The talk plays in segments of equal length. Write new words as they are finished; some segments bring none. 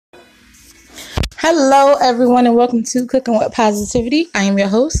Hello, everyone, and welcome to Cooking with Positivity. I am your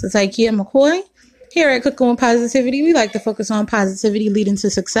host, Zykia McCoy. Here at Cooking with Positivity, we like to focus on positivity leading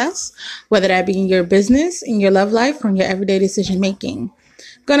to success, whether that be in your business, in your love life, or in your everyday decision making.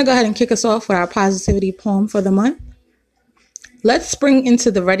 I'm going to go ahead and kick us off with our positivity poem for the month. Let's spring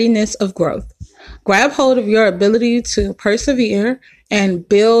into the readiness of growth. Grab hold of your ability to persevere and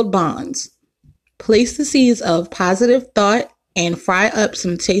build bonds. Place the seeds of positive thought and fry up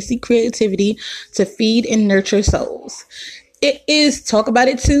some tasty creativity to feed and nurture souls. It is Talk About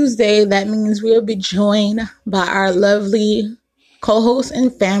It Tuesday. That means we'll be joined by our lovely co-host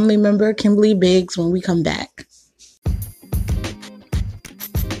and family member, Kimberly Biggs, when we come back.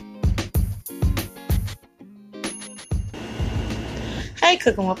 Hi,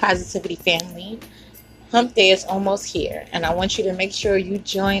 Cooking with Positivity family. Hump Day is almost here, and I want you to make sure you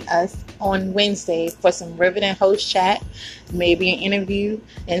join us on Wednesday for some riveting host chat, maybe an interview,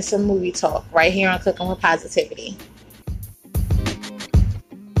 and some movie talk right here on Cooking with Positivity.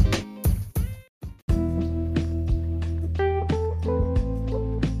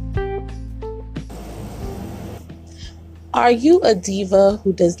 Are you a diva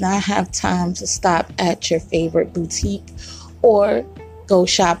who does not have time to stop at your favorite boutique or go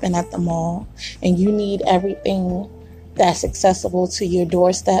shopping at the mall, and you need everything that's accessible to your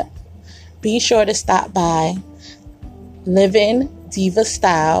doorstep? Be sure to stop by Living Diva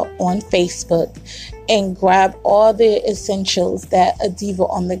Style on Facebook and grab all the essentials that a diva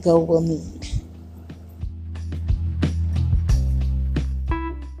on the go will need.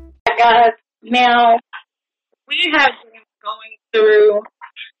 Guys, now we have been going through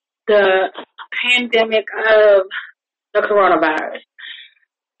the pandemic of the coronavirus.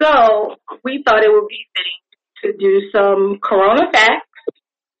 So we thought it would be fitting to do some corona facts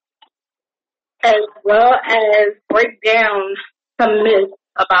as well as break down some myths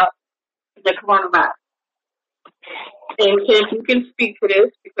about the coronavirus. And Kim, you can speak to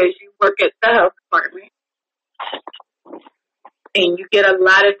this because you work at the health department and you get a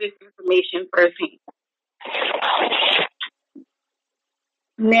lot of this information firsthand.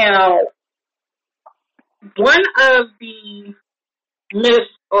 Now, one of the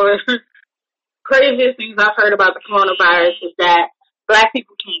myths or craziest things I've heard about the coronavirus is that Black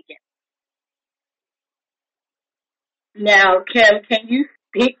people can't get it. Now, Kim, can you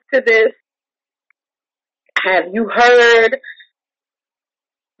speak to this? Have you heard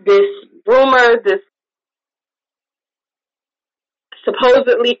this rumor, this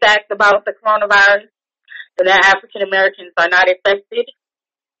supposedly fact about the coronavirus, that African Americans are not affected?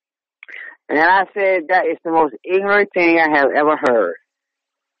 And I said that is the most ignorant thing I have ever heard.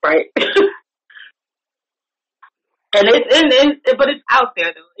 Right. And but it's out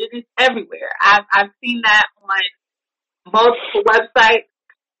there though. It is everywhere. I've seen that on multiple websites.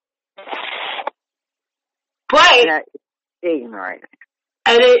 But That's ignorant.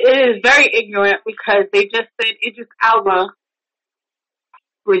 And it is very ignorant because they just said Idris Elba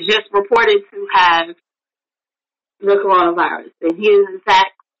was just reported to have the coronavirus, and he is in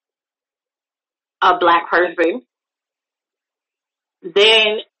fact a Black person.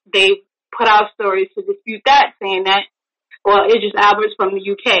 Then they put out stories to dispute that, saying that, well, Idris Elba is from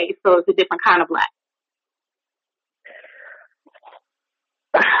the UK, so it's a different kind of Black.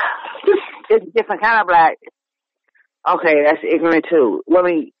 It's a different kind of Black. Okay, that's ignorant too. Well, I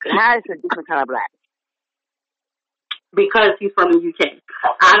mean, how is it a different kind of Black? Because he's from the UK.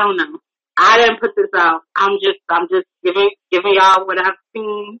 I don't know. I didn't put this out. I'm just giving y'all what I've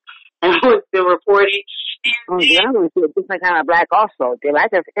seen and what's been reported. Yeah, I'm going to see a different kind of Black also. They're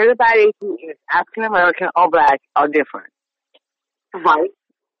like everybody who is African American or Black are different. Right.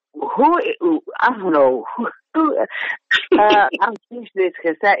 I don't know. I'm speechless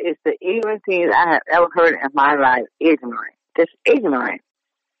because that is the ignorant thing I have ever heard in my life. Ignorant. Just ignorant.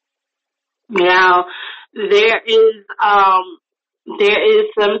 Now, there is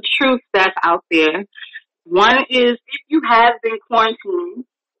some truth that's out there. One is if you have been quarantined,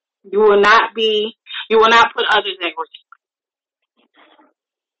 you will not put others at risk.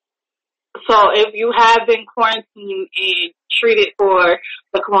 So if you have been quarantined and treated for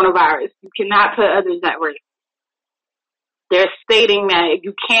the coronavirus, you cannot put others at risk. They're stating that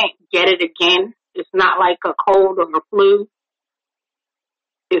you can't get it again. It's not like a cold or a flu.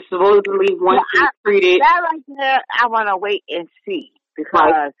 It's supposedly once it's treated. That right there, I want to wait and see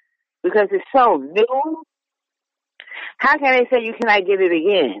because it's so new. How can they say you cannot get it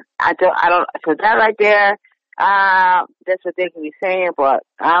again? I don't. So that right there, that's what they can be saying, but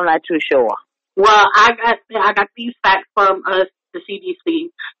I'm not too sure. Well, I got these facts from the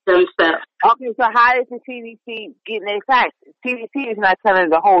CDC themselves. Okay, so how is the CDC getting their facts? CDC is not telling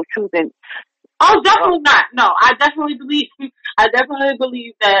the whole truth and Oh, definitely not. No, I definitely believe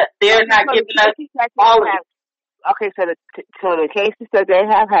that they're not giving us all of it. Okay, so the cases that they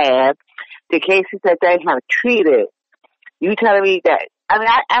have had, the cases that they have treated, you telling me that, I mean,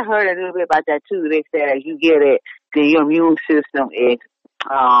 I heard a little bit about that too. They said that you get it, then your immune system is,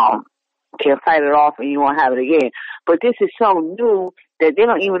 can fight it off and you won't have it again. But this is so new that they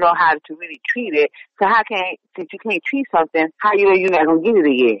don't even know how to really treat it. So since you can't treat something, how you know you're not going to get it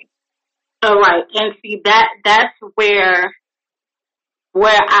again? All right. And see, that's where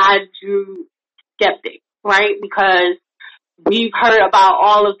I do skeptic, right? Because we've heard about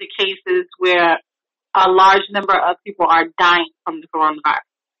all of the cases where a large number of people are dying from the coronavirus.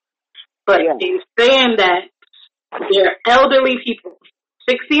 But they're saying that they're elderly people,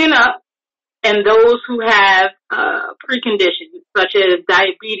 60 and up, and those who have preconditions such as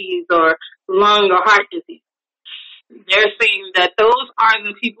diabetes or lung or heart disease. They're saying that those are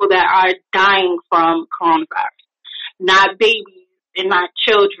the people that are dying from coronavirus, not babies and not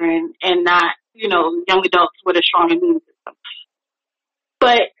children and not, young adults with a strong immune system.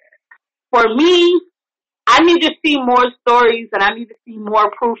 But for me, I need to see more stories and I need to see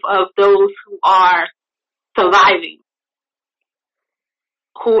more proof of those who are surviving,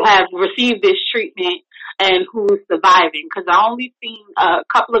 who have received this treatment and who's surviving. Because I only seen a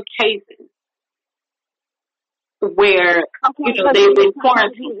couple of cases where, they've been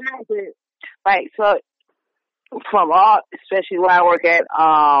quarantined. Right, so from especially where I work at,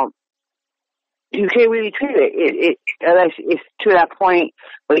 you can't really treat it unless it's to that point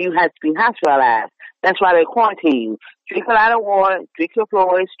where you have to be hospitalized. That's why they quarantine you. Drink a lot of water, drink your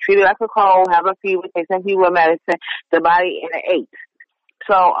fluids, treat it like a cold, have a fever, take some fever medicine, the body in an 8.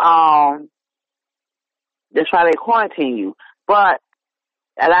 So, that's why they quarantine you. But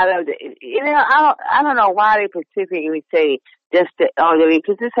a lot of I don't know why they specifically say just the elderly,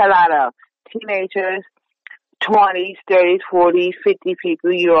 because there's a lot of teenagers, 20s, 30s, 40s, 50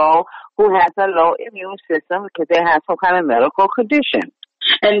 people, who has a low immune system because they have some kind of medical condition.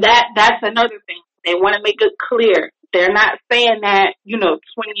 And that's another thing. They want to make it clear. They're not saying that,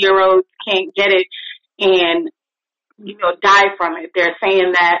 20-year-olds can't get it and, die from it. They're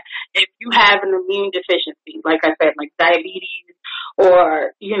saying that if you have an immune deficiency, like I said, like diabetes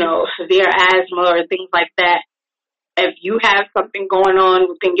or, severe asthma or things like that, if you have something going on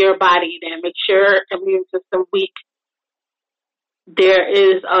within your body that makes your immune system weak, there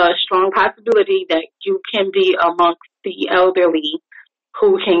is a strong possibility that you can be amongst the elderly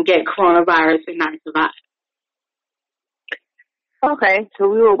who can get coronavirus and not survive. Okay, so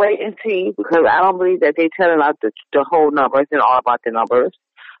we will wait and see, because I don't believe that they're telling out the whole numbers and all about the numbers.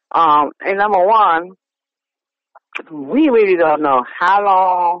 And number one, we really don't know how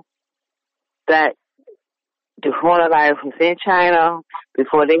long that the coronavirus was in China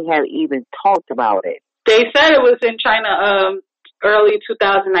before they had even talked about it. They said it was in China early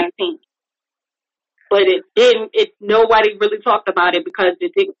 2019. But it didn't, nobody really talked about it because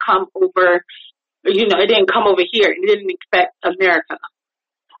it didn't come over, it didn't come over here. It didn't affect America.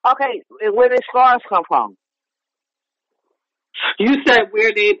 Okay, where did SARS come from? You said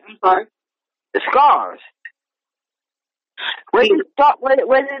I'm sorry? The SARS. Where did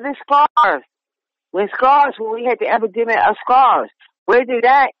the SARS? When we had the epidemic of SARS, where did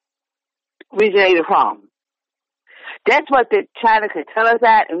that originate from? That's what China could tell us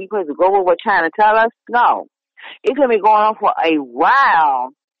that, and we supposed to go with what China tell us? No. It's going to be going on for a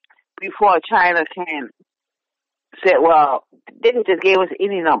while before China can say, well, they could just give us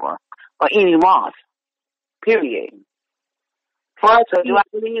any number or any month, period. So do I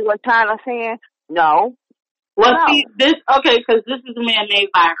believe what China's saying? No. Well, see, because this is a man-made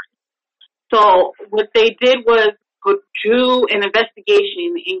virus. So what they did was do an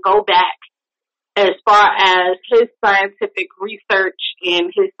investigation and go back as far as his scientific research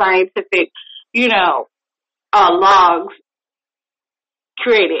and his scientific, logs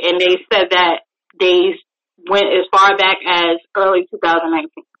created. And they said that they went as far back as early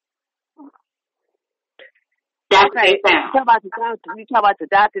 2019. That's what they found. You talk about the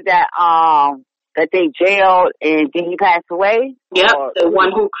doctor that they jailed and then he passed away? Yep, the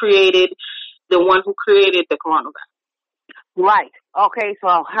one who created the coronavirus. Right. Okay,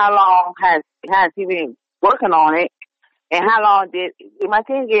 so how long has he been working on it? And how long my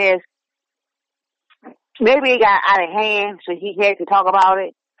thing is, maybe it got out of hand, so he had to talk about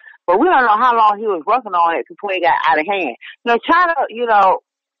it. But we don't know how long he was working on it before it got out of hand. China,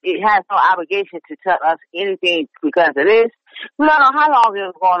 it has no obligation to tell us anything because of this. We don't know how long it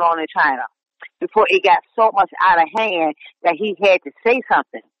was going on in China before it got so much out of hand that he had to say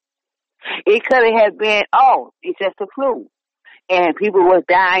something. It could have been, it's just a flu. And people were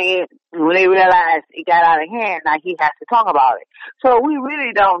dying And when they realized it got out of hand, now he has to talk about it. So we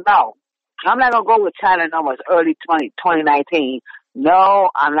really don't know. I'm not going to go with China numbers early 2019. No,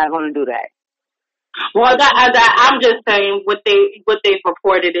 I'm not going to do that. Well, I'm just saying what they've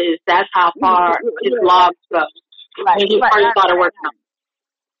reported is that's how far his logs go. Right. When he first started working on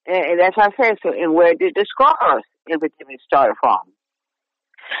it. And that's what I said. So, and where did the scars epidemic start from?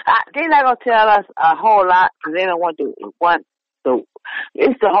 They're not going to tell us a whole lot because they don't want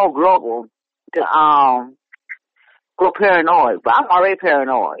it's the whole global to go paranoid. But I'm already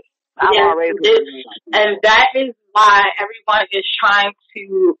paranoid. And that is why everyone is trying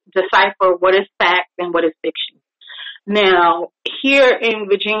to decipher what is fact and what is fiction. Now, here in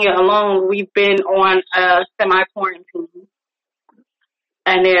Virginia alone, we've been on a semi-quarantine,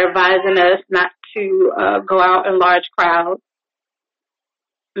 and they're advising us not to go out in large crowds.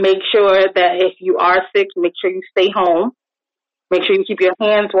 Make sure that if you are sick, make sure you stay home. Make sure you keep your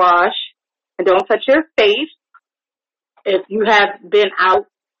hands washed, and don't touch your face. If you have been out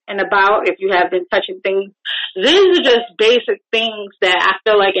and about, if you have been touching things, these are just basic things that I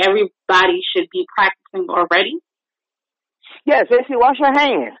feel like everybody should be practicing already. Yes, basically wash your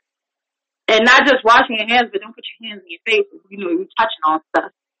hands. And not just washing your hands, but don't put your hands in your face. You're touching on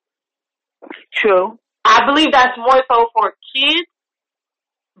stuff. True. I believe that's more so for kids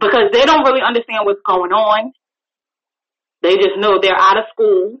because they don't really understand what's going on. They just know they're out of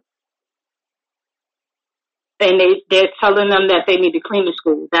school. And they're telling them that they need to clean the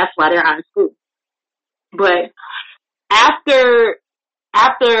school. That's why they're out of school. But after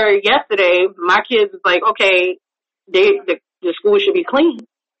yesterday, my kids was like, okay, the school should be clean.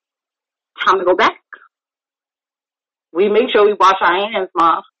 Time to go back. We make sure we wash our hands,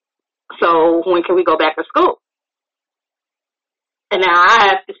 Mom. So when can we go back to school? And now I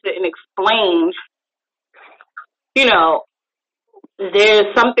have to sit and explain,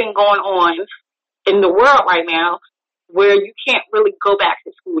 there's something going on in the world right now where you can't really go back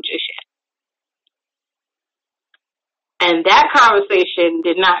to school just yet. And that conversation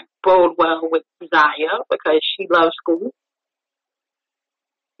did not bode well with Zaya because she loves school.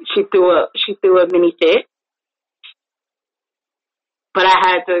 She threw a mini fit. But I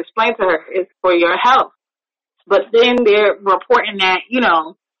had to explain to her, it's for your health. But then they're reporting that,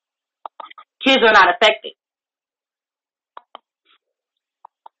 kids are not affected.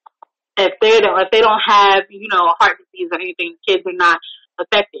 If they don't have, heart disease or anything, kids are not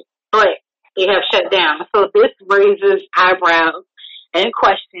affected. But they have shut down. So this raises eyebrows and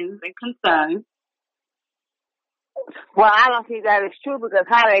questions and concerns. Well, I don't think that is true because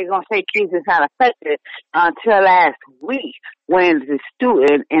how are they going to say kids is not affected until last week when the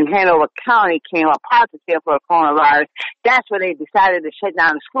student in Hanover County came up positive for coronavirus. That's when they decided to shut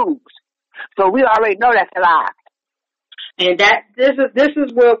down the schools. So we already know that's a lie. And this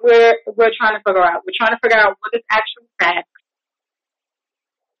is what we're trying to figure out. We're trying to figure out what is actual fact.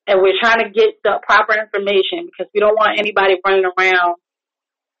 And we're trying to get the proper information because we don't want anybody running around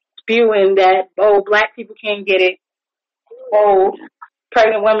spewing that, black people can't get it.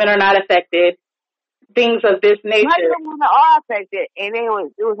 Pregnant women are not affected. Things of this nature. Pregnant women are affected. And it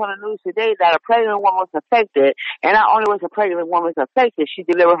was on the news today that a pregnant woman was affected. And not only was a pregnant woman affected, she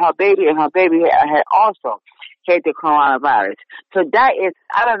delivered her baby and her baby had also had the coronavirus. So that is,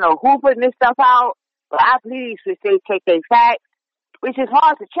 I don't know who putting this stuff out, but I please if they take their facts, which is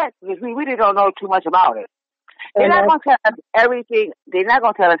hard to check because we really don't know too much about it. They're not going to tell us everything. They're not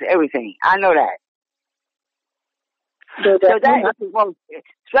going to tell us everything. I know that. So that is,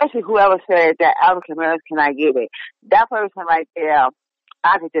 especially whoever said that African Americans cannot give it. That person right there,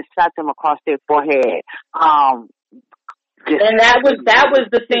 I could just slap them across their forehead. And that was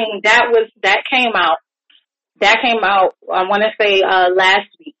the thing that came out. That came out. I want to say last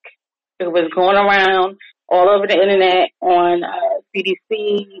week. It was going around all over the internet on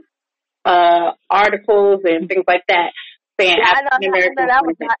CDC articles and things like that. Saying African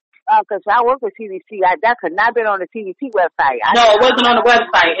Americans. Because I work with CDC. That could not have been on the CDC website. No, it wasn't on the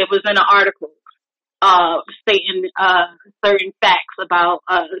website. It was in an article stating certain facts about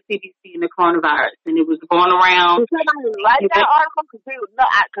the CDC and the coronavirus. And it was going around. Did somebody write that article?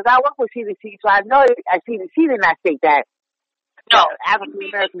 Because I work with CDC, so I know CDC did not state that. No. African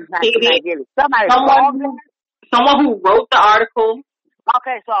Americans not get it. Someone who wrote the article.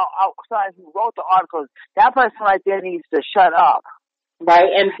 Okay, so who wrote the article, that person right there needs to shut up.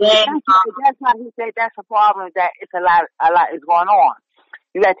 Right, and then that's why he said that's a problem, that it's a lot is going on.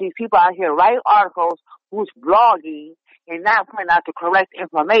 You got these people out here writing articles who's blogging and not putting out the correct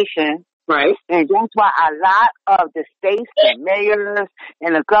information. Right. And that's why a lot of the states and mayors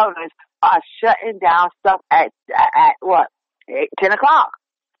and the governors are shutting down stuff at what? 10 o'clock.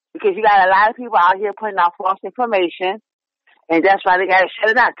 because you got a lot of people out here putting out false information, and that's why they got to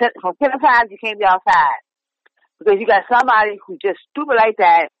shut it down. From 10 to 5, you can't be outside because you got somebody who just stupid like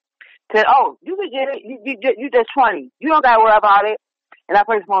that said, "Oh, you can get it. You just 20. You don't got to worry about it." And that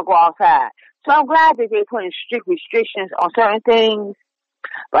person won't go outside. So I'm glad that they're putting strict restrictions on certain things,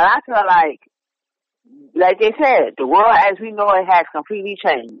 but I feel like they said, the world as we know it has completely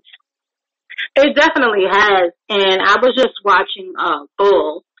changed. It definitely has. And I was just watching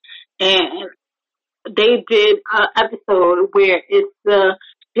Bull, and they did an episode where it's the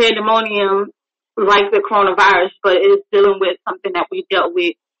pandemonium like the coronavirus, but it's dealing with something that we dealt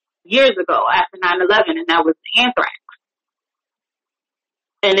with years ago after 9/11, and that was anthrax.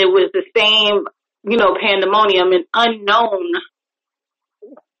 And it was the same, pandemonium and unknown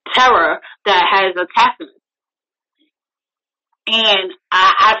terror that has attacked us. And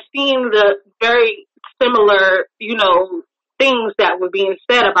I've seen the very similar, things that were being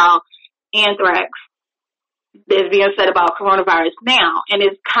said about anthrax that's being said about coronavirus now. And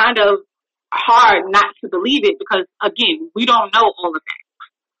it's kind of hard not to believe it because, again, we don't know all the facts.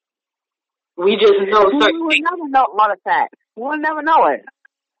 We just know certain things. We'll never know all the facts. We'll never know it.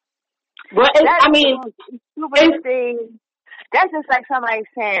 But stupid thing. That's just like somebody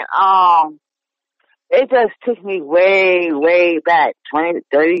saying, it just took me way, way back, 20,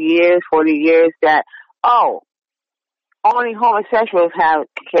 30 years, 40 years, that, only homosexuals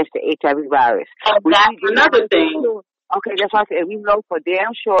catch the HIV virus. That's another thing. Okay, that's why I said, we know for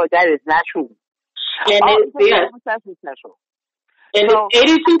damn sure that is not true. And homosexuals sexual. And so,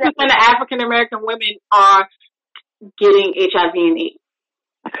 82% of African American women are getting HIV and AIDS.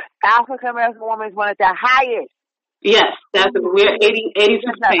 African American women is one of the highest. Yes, we're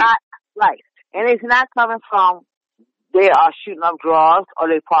 82%. Right. And it's not coming from they are shooting up drugs or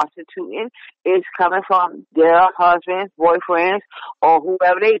they prostituting. It's coming from their husbands, boyfriends, or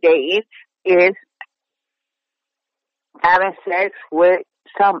whoever they dating is having sex with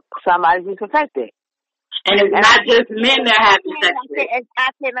somebody who's infected. And it's not just men that have sex with. I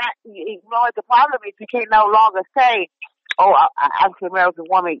cannot, what the problem is, you can no longer say, an African American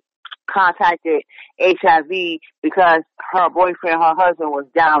woman contacted HIV because her boyfriend, her husband was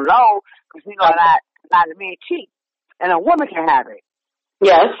down low, because we know a lot of men cheat, and a woman can have it.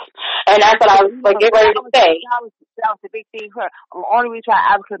 Yes, and that's what I was getting ready to say. That was the big thing for her. The only reason why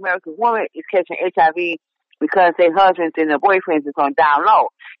African American woman is catching HIV because their husbands and their boyfriends is on down low.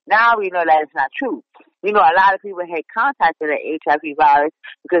 Now we know that it's not true. A lot of people had contacted the HIV virus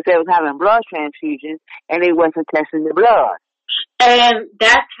because they was having blood transfusions and they wasn't testing the blood. And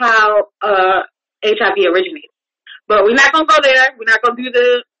that's how HIV originated. But we're not going to go there. We're not going to do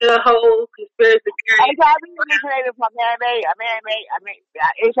the whole conspiracy theory. HIV originated from man-made.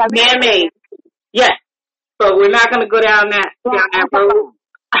 HIV man-made. Yes. But we're not going to go down that road.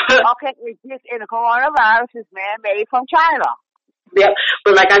 Okay, it's just in the coronavirus is man-made from China. Yep.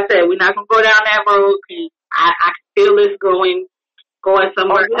 But like I said, we're not going to go down that road because I can feel this going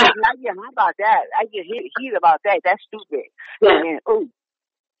somewhere. Oh, yeah, I get hot about that. I get heat about that. That's stupid. Yeah. Ooh.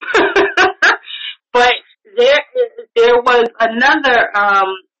 But there was another,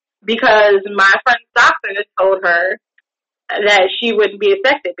 because my friend's doctor told her that she wouldn't be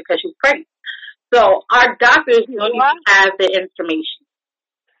affected because she's pregnant. So our doctors don't even have the information.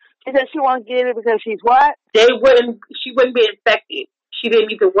 She said she won't get it because she's what? She wouldn't be infected. She didn't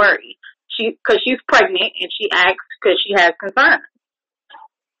need to worry. Because she's pregnant and she asked because she has concerns.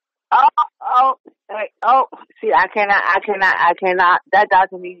 See, I cannot. That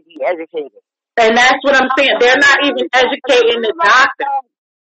doctor needs to be educated. And that's what I'm saying. They're not even educating the doctor.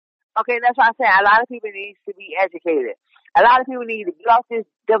 Okay, that's what I'm saying. A lot of people need to be educated. A lot of people need to get off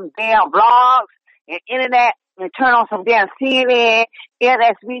them damn blogs and internet and turn on some damn CNN,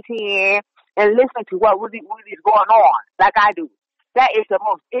 MSNBC, and listen to what really is going on, like I do. That is the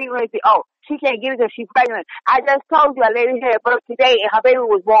most ignorant thing. Oh, she can't get it because she's pregnant. I just told you a lady had birth today and her baby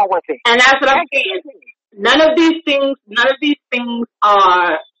was born with it. And that's what I'm saying. None of these things are being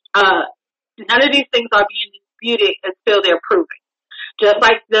disputed until they're proven. Just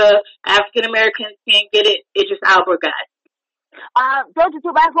like the African Americans can't get it, it's just Albert got it. Don't the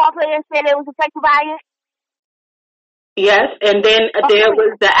two basketball players say they was affected by it? Yes, and then there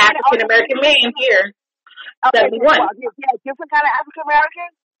was the African American man here. 71. Yeah, different kind of African American?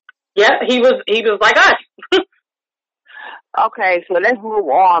 Yeah, he was like us. Okay, so let's move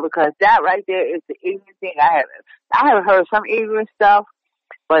on because that right there is the ignorant thing I haven't heard some ignorant stuff,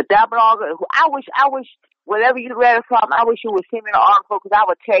 but that blogger, I wish whatever you read it from, I wish you would send me an article because I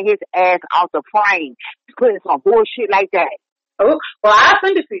would tear his ass out the frame, putting some bullshit like that. Oh, well, I'll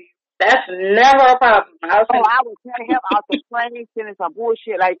send it to you. That's never a problem. I was telling him out the plane, sending some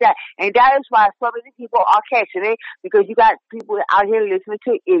bullshit like that. And that is why so many people are catching it, because you got people out here listening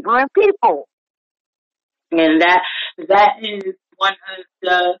to ignorant people. And that is one of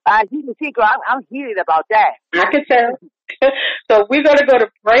the... You can see, girl, I'm heated about that. I can tell. So we're going to go to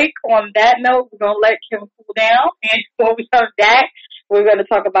break on that note. We're going to let Kim cool down. And when we come back, we're going to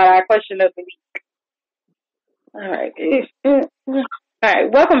talk about our question of the week. All right. All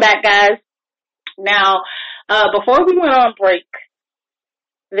right. Welcome back, guys. Now, before we went on break,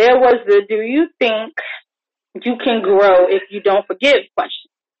 there was the do you think you can grow if you don't forgive question.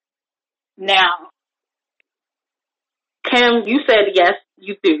 Now, Kim, you said yes,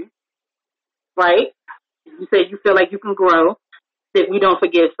 you do. Right? You said you feel like you can grow if you don't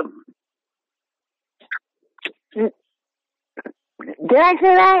forgive someone. Did I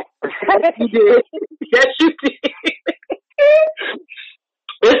say that? You did. Yes, you did.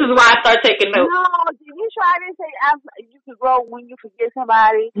 This is why I start taking notes. No, did you try to say you can grow when you forgive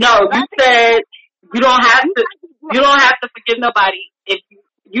somebody? No, you said you don't have to. You don't have to forgive nobody if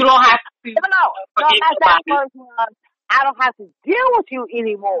you don't have to. No, forgive nobody. I don't have to deal with you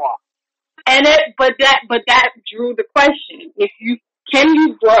anymore. And but that drew the question: can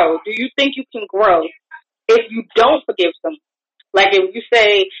you grow? Do you think you can grow if you don't forgive someone? Like if you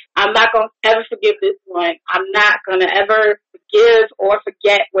say, I'm not going to ever forgive this one, I'm not going to ever forgive or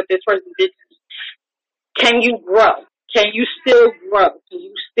forget what this person did to me. Can you grow? Can you still grow? Can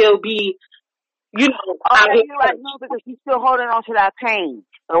you still be, out here? Like, no, because you're still holding on to that pain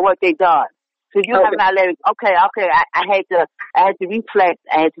of what they done. So you have not let it, okay, I had to reflect.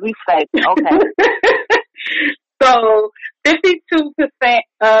 Okay. So 52%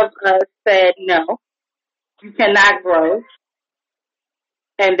 of us said no, you cannot grow.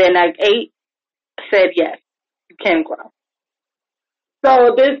 And then like 8 said yes, you can grow.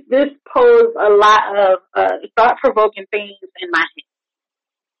 So this posed a lot of thought-provoking things in my head,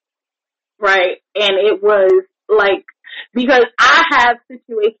 right? And it was like, because I have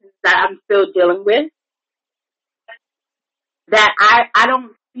situations that I'm still dealing with that I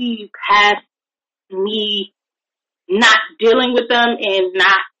don't see past me not dealing with them and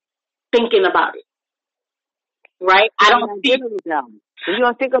not thinking about it, right? I don't see them. If you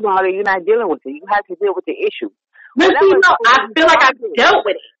don't think about it, you're not dealing with it. You have to deal with the issue. But I feel like I've dealt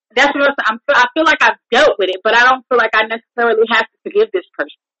with it. That's what I'm saying. I feel like I've dealt with it, but I don't feel like I necessarily have to forgive this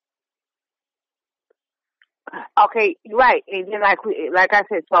person. Okay, right. And then like I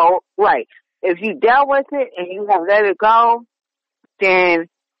said, so, right. If you dealt with it and you have let it go, then,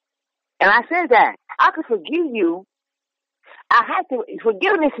 and I said that, I could forgive you.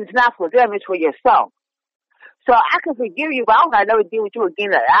 Forgiveness is not for them, it's for yourself. So I can forgive you, but I don't have to never deal with you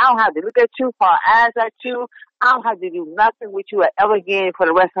again. I don't have to look at you, fall eyes at you. I don't have to do nothing with you ever again for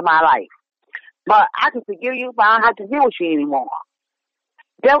the rest of my life. But I can forgive you, but I don't have to deal with you anymore.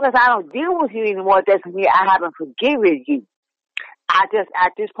 Just because I don't deal with you anymore doesn't mean I haven't forgiven you. At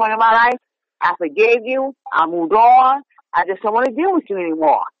this point in my life, I forgave you. I moved on. I just don't want to deal with you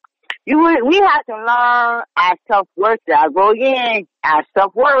anymore. We have to learn our self-worth. I go again, our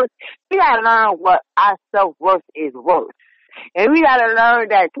self-worth. We got to learn what our self-worth is worth. And we got to learn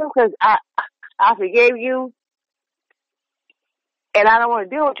that just because I forgave you and I don't want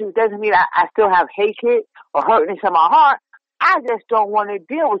to deal with you doesn't mean I still have hatred or hurtness in my heart. I just don't want to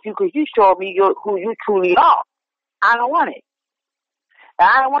deal with you because you showed me who you truly are. I don't want it. And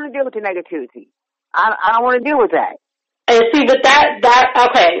I don't want to deal with the negativity. I don't want to deal with that. And see, but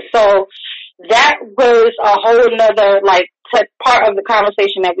okay, so that was a whole nother, part of the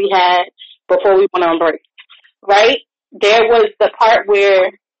conversation that we had before we went on break, right? There was the part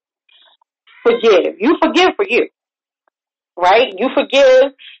where forgive. You forgive for you, right? You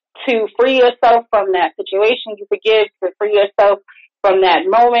forgive to free yourself from that situation. You forgive to free yourself from that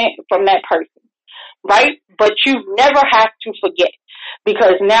moment, from that person, right? But you never have to forget.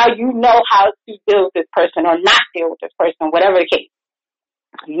 Because now you know how to deal with this person or not deal with this person, whatever the case.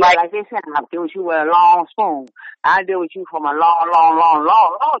 Yeah, like they said, I deal with you with a long spoon. I deal with you from a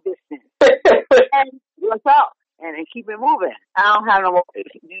long distance. And what's up? And keep it moving. I don't have no more.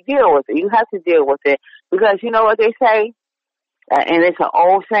 You deal with it. You have to deal with it. Because you know what they say? And it's an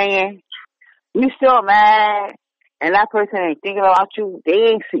old saying. You still mad. And that person ain't thinking about you.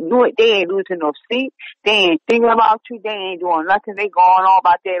 They ain't losing no sleep. They ain't thinking about you. They ain't doing nothing. They going on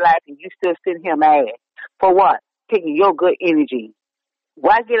about their life, and you still sitting here mad. For what? Taking your good energy.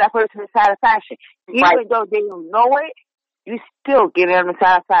 Why give that person the satisfaction? Even though they don't know it, you still giving them the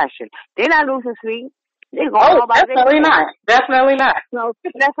satisfaction. They're not losing sleep. They're going on about their life. Definitely not. So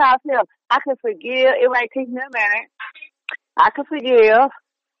that's how I feel. I can forgive. It might take me a minute. I can forgive.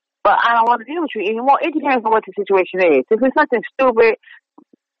 But I don't want to deal with you anymore. It depends on what the situation is. If it's something stupid,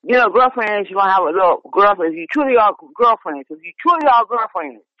 girlfriends, you're going to have a little girlfriend. If you truly are girlfriends,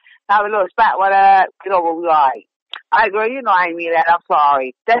 have a little spat with her, get over, we all right. All right, girl, I ain't mean that. I'm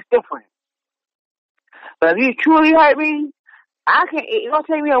sorry. That's different. But if you truly hurt me, it's going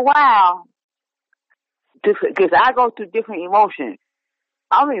to take me a while because I go through different emotions.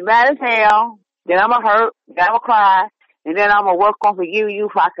 I'm going to be mad as hell, then I'm going to hurt, then I'm going to cry, and then I'm going to work on forgiving you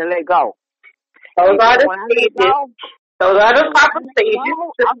so I can let go. Those are the stages. Those are the proper stages.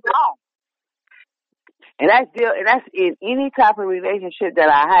 I'm gone. And that's in any type of relationship that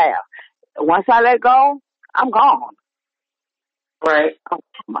I have. Once I let go, I'm gone. Right.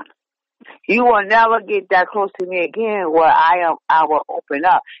 You will never get that close to me again where I will open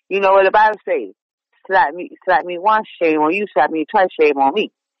up. You know what the Bible says? Slap me once, shame on you. Slap me twice, shame on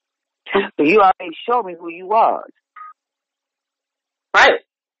me. So you already showed me who you was. Right.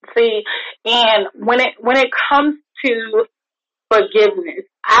 See, and when it comes to forgiveness,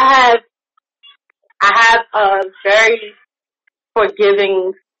 I have a very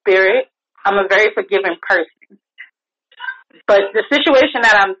forgiving spirit. I'm a very forgiving person. But the situation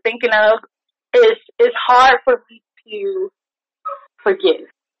that I'm thinking of is hard for me to forgive,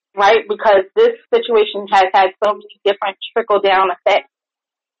 right? Because this situation has had so many different trickle down effects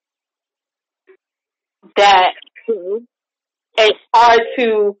that it's hard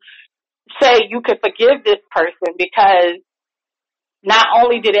to say you can forgive this person because not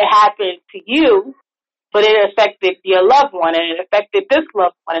only did it happen to you, but it affected your loved one, and it affected this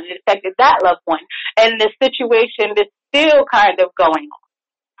loved one, and it affected that loved one. And the situation is still kind of going on.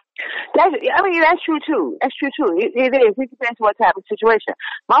 That's true too. That's true too. It is. It depends on what type of situation.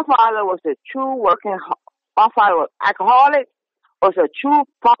 My father was a true my father was alcoholic, was a true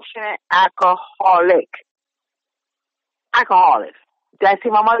functioning alcoholic. Did I see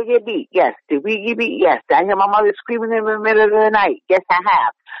my mother get beat? Yes. Did we get beat? Yes. Did I hear my mother screaming in the middle of the night? Yes, I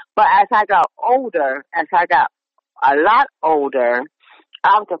have. But as I got a lot older,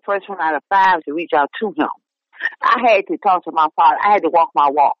 I was the first one out of 5 to reach out to him. I had to talk to my father. I had to walk my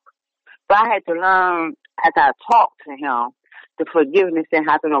walk. So I had to learn as I talked to him. The forgiveness didn't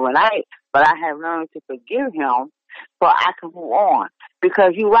happen overnight, but I have learned to forgive him so I can move on.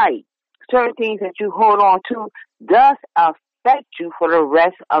 Because you're right. Certain things that you hold on to does affect you for the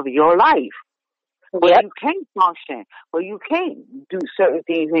rest of your life. Where you can't function, where you can't do certain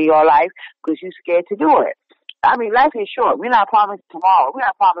things in your life because you're scared to do it. Life is short. We're not promised tomorrow. We're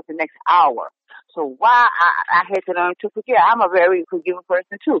not promised the next hour. So why I had to learn to forgive. I'm a very forgiving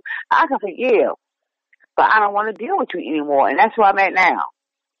person too. I can forgive, but I don't want to deal with you anymore, and that's where I'm at now.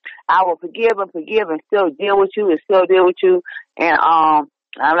 I will forgive and still deal with you and I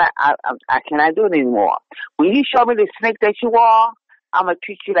cannot do it anymore. When you show me the snake that you are, I'm gonna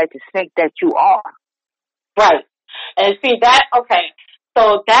treat you like the snake that you are. Right. And see that, okay.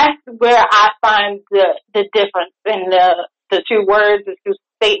 So that's where I find the difference in the two words, the two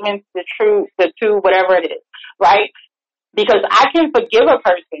statements, the two whatever it is, right? Because I can forgive a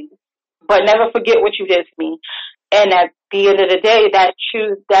person, but never forget what you did to me. And at the end of the day, that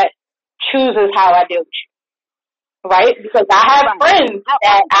chooses how I deal with you, right? Because I have friends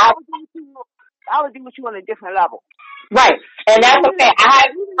that I would deal with you on a different level. Right. And that's okay. I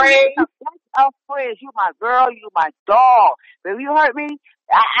have friends. You my girl, you my dog. But if you hurt me,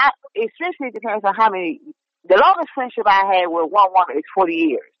 I especially depends on how many. The longest friendship I had with one woman is 40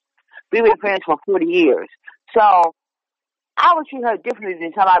 years. We've been friends for 40 years. So I would treat her differently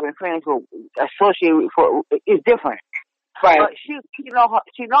than some I've been friends with, associated with. It's different. Right. But she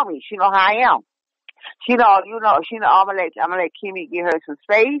know me. She know how I am. She know. I'm gonna let Kimmy give her some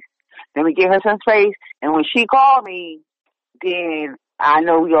space. Let me give her some space. And when she called me, then I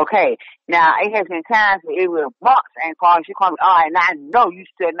know we okay. Now, it has been times where it was months and she called me, all right, now I know you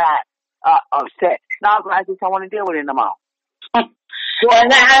still not upset. No, I just don't want to deal with it no more.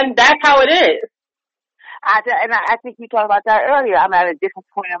 And that's how it is. I think we talked about that earlier. I'm at a different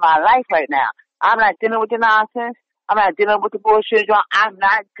point in my life right now. I'm not dealing with the nonsense. I'm not dealing with the bullshit. I'm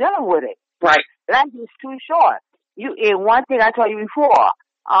not dealing with it. Right. Life is too short. And one thing I told you before,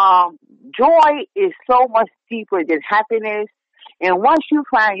 joy is so much deeper than happiness. And once you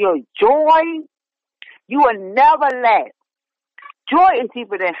find your joy, you will never let. Joy is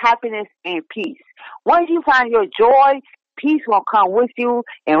deeper than happiness and peace. Once you find your joy, peace will come with you,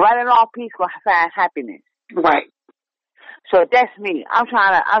 and right along peace will find happiness. Right. So that's me. I'm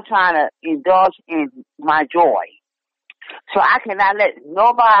trying to indulge in my joy. So I cannot let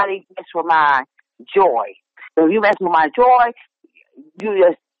nobody mess with my joy. So if you mess with my joy,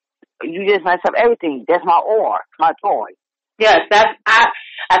 you just mess up everything. That's my joy. Yes,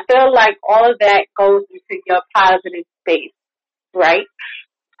 I feel like all of that goes into your positive space, right?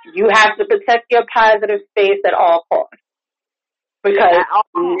 You have to protect your positive space at all costs because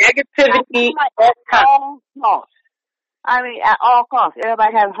negativity at all costs. I mean, at all costs.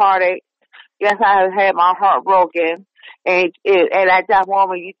 Everybody has heartache. Yes, I have had my heart broken. And at that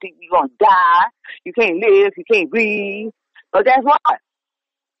moment, you think you're going to die. You can't live. You can't breathe. But that's what.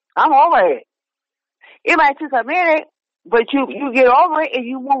 I'm over it. It might take a minute, but you get over it and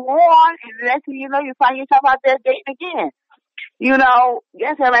you move on. And the next thing you know, you find yourself out there dating again. You know,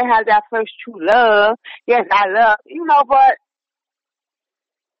 yes, everybody has that first true love. Yes, I love, but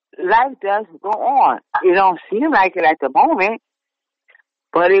life does go on. It don't seem like it at the moment,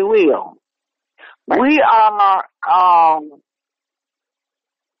 but it will. We are on,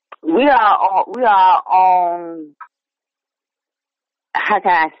 how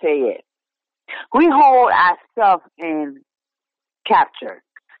can I say it? We hold ourselves in capture.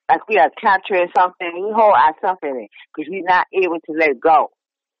 Like we are capturing something, we hold ourselves in it because we're not able to let go.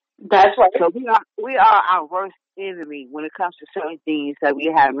 That's right. So we are our worst enemy when it comes to certain things that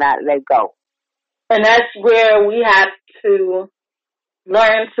we have not let go. And that's where we have to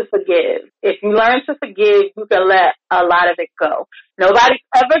learn to forgive. If you learn to forgive, you can let a lot of it go. Nobody's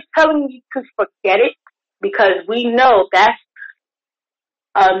ever telling you to forget it because we know that's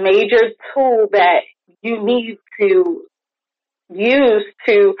a major tool that you need to use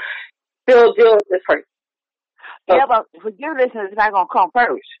to still deal with this person. So, yeah, but forgiveness is not going to come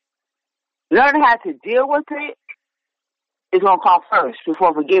first. Learning how to deal with it is going to come first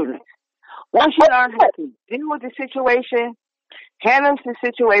before forgiveness. Once you learn how to deal with the situation, handle the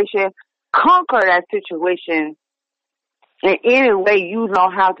situation, conquer that situation in any way you know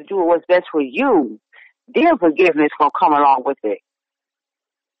how to do it what's best for you, then forgiveness is going to come along with it.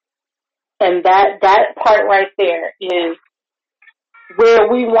 And that part right there is where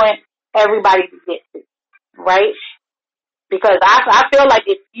we want everybody to get to, right? Because I feel like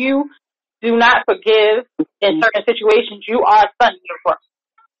if you do not forgive in certain situations, you are stunting your growth.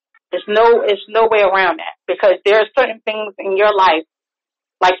 There's no way around that because there are certain things in your life,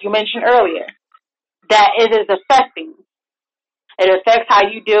 like you mentioned earlier, that it is affecting. It affects how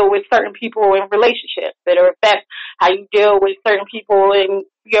you deal with certain people in relationships. It affects how you deal with certain people in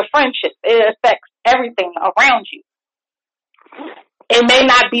your friendships. It affects everything around you. It may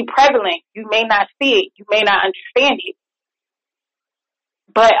not be prevalent. You may not see it. You may not understand it.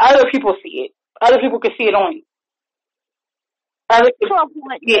 But other people see it. Other people can see it on you. Other people,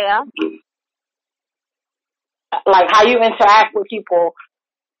 yeah. Like how you interact with people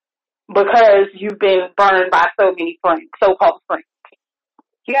because you've been burned by so many friends, so-called friends.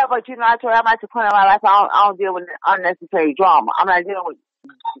 Yeah, but I told you I'm at the point in my life I don't deal with unnecessary drama. I'm not dealing with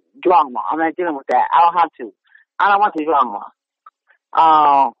drama. I'm not dealing with that. I don't have to. I don't want the drama.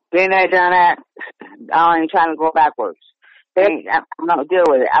 Been there, done that. I ain't trying to go backwards. I don't deal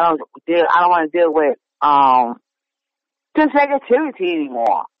with it. I don't want to deal with just negativity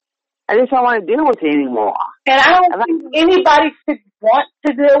anymore. I just don't want to deal with it anymore. And I don't think anybody should want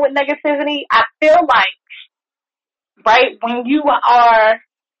to deal with negativity. I feel like, right, when you are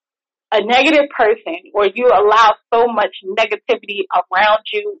a negative person or you allow so much negativity around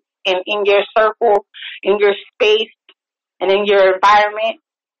you and in your circle, in your space, and in your environment,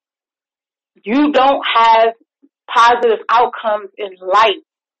 you don't have positive outcomes in life.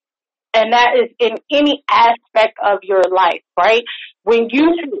 And that is in any aspect of your life, right? When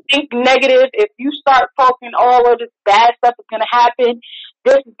you think negative, if you start talking all of this bad stuff is going to happen,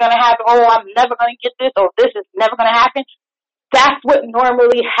 this is going to happen, oh, I'm never going to get this, or this is never going to happen, that's what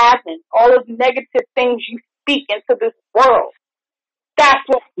normally happens. All of the negative things you speak into this world, that's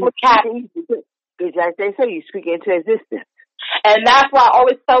what happens. Because like they say, you speak into existence. And that's why I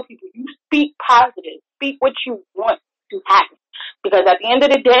always tell people, you speak positive. Speak what you want to happen. Because at the end of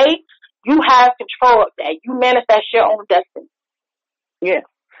the day, you have control of that. You manifest your own destiny. Yeah.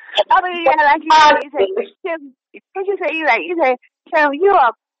 I mean, yeah, like you say, you say, Kim,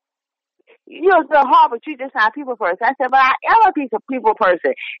 you're so hard, but you're just not a people person. I said, but I am a people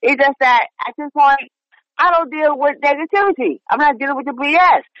person. It's just that at this point, I don't deal with negativity. I'm not dealing with the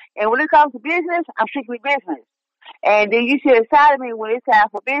BS. And when it comes to business, I'm strictly business. And then you see a side of me when it's time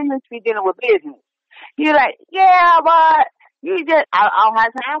for business, we're dealing with business. You're like, yeah, but I don't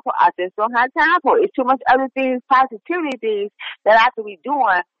have time for it. I just don't have time for it. It's too much other things, positivity things that I could be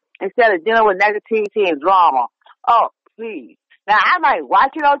doing instead of dealing with negativity and drama. Oh, please. Now, I might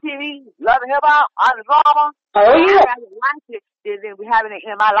watch it on TV, love and hip hop, on the drama. Oh, yeah. I rather watch it than be having it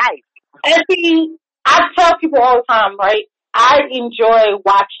in my life. And see, I tell people all the time, right? I enjoy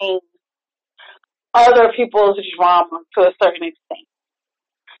watching other people's drama to a certain extent.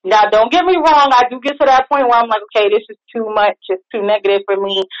 Now, don't get me wrong. I do get to that point where I'm like, okay, this is too much. It's too negative for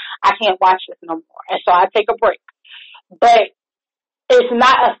me. I can't watch this no more. And so I take a break. But it's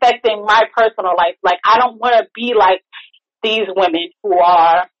not affecting my personal life. Like, I don't want to be like these women who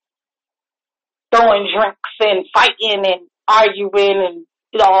are throwing drinks and fighting and arguing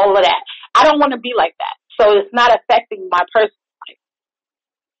and all of that. I don't want to be like that. So it's not affecting my personal life.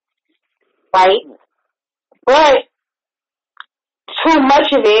 Right? But too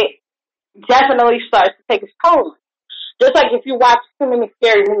much of it definitely starts to take its toll. Just like if you watch too many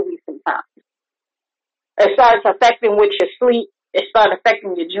scary movies sometimes. It starts affecting with your sleep. It starts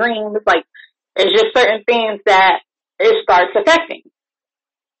affecting your dreams. Like, it's just certain things that it starts affecting.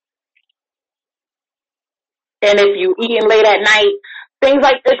 And if you eating late at night, things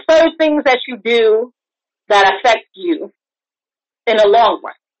like, it's certain things that you do that affect you in the long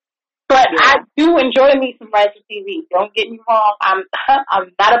run. But yeah. I do enjoy me some reality TV. Don't get me wrong. I'm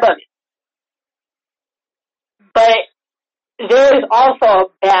not above it. But there is also a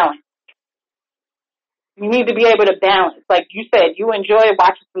balance. You need to be able to balance. Like you said, you enjoy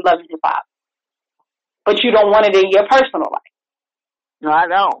watching some Love and Hip Hop, but you don't want it in your personal life. No, I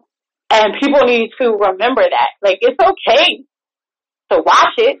don't. And people need to remember that. Like, it's okay to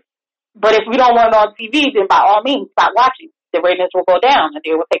watch it, but if we don't want it on TV, then by all means, stop watching. The ratings will go down and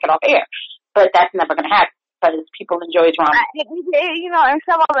they will take it off air. But that's never going to happen because people enjoy drama. You know, and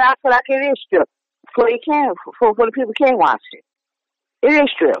some of it I feel like it is stripped for the people can watch it. It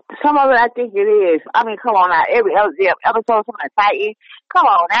is stripped. Some of it I think it is. I mean, come on now. Every episode somebody fighting. Come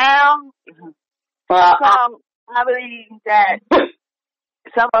on now. Well, I believe that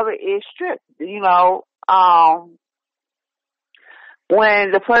some of it is stripped. You know,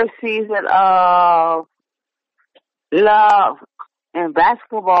 when the first season of Love and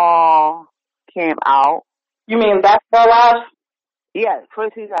Basketball came out. You mean Basketball Wives? Yeah,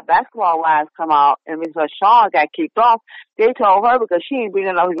 first season of Basketball Wives come out, and Ms. Sean got kicked off. They told her because she ain't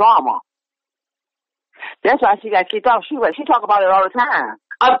bringing no drama. That's why she got kicked off. She talk about it all the time.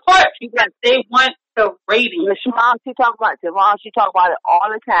 Of course, because they want the ratings. Sean, she talk about it all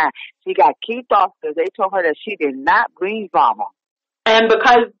the time. She got kicked off because they told her that she did not bring drama. And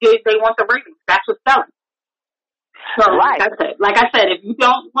because they want the ratings, that's what's selling. So, right. Like I said, if you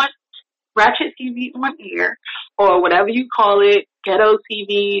don't want Ratchet TV on air, or whatever you call it, ghetto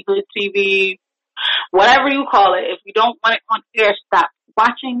TV, hood TV, whatever you call it, if you don't want it on air, stop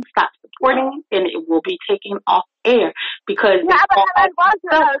watching, stop supporting, and it will be taken off air. Because I like watching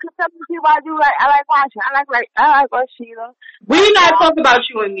her. Because some people I like watching. I like watching Sheila. We not talk about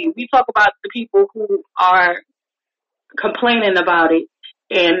you and me. We talk about the people who are complaining about it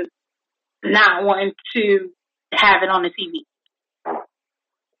and not wanting to have it on the TV.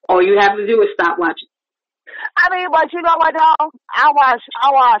 All you have to do is stop watching. I mean, but you know what though? I watch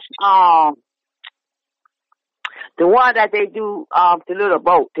the one that they do the little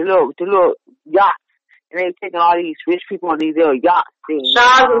boat, the little yacht, and they taking all these rich people on these little yachts.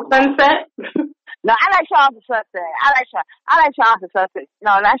 Shahs of Sunset. No, I like Shahs of Sunset. I like Shahs of Sunset.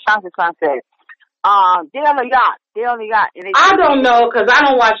 No, not Shahs of Sunset. They're on the yacht. And I don't know, because I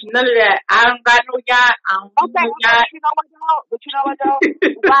don't watch none of that. I don't got no yacht. I don't do no yacht. But you know what though?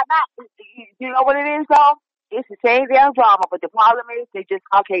 Why not? You know what it is though? It's the same damn drama, but the problem is they're just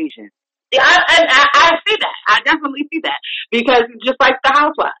Caucasian. Yeah, I see that. I definitely see that. Because just like the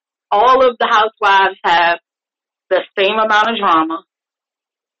Housewives, all of the Housewives have the same amount of drama.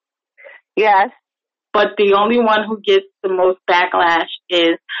 Yes. But the only one who gets the most backlash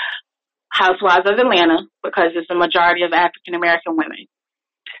is Housewives of Atlanta, because it's a majority of African American women.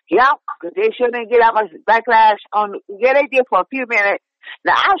 Yeah, because they shouldn't get that much backlash on. Yeah, they did for a few minutes.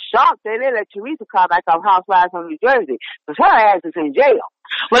 Now I'm shocked they let Teresa come back on Housewives of New Jersey, because her ass is in jail.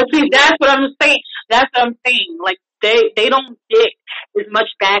 Well, see, that's what I'm saying. Like they don't get as much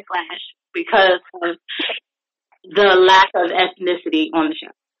backlash because of the lack of ethnicity on the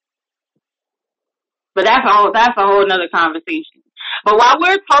show. But that's a whole nother conversation. But while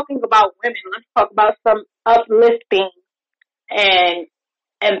we're talking about women, let's talk about some uplifting and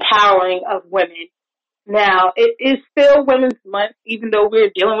empowering of women. Now, it is still Women's Month, even though we're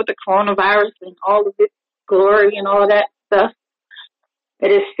dealing with the coronavirus and all of its glory and all that stuff.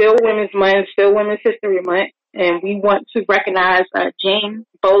 It is still Women's Month, still Women's History Month, and we want to recognize Jane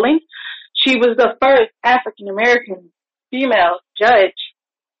Bolin. She was the first African-American female judge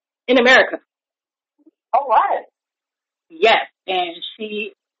in America. Oh, what? Yes, and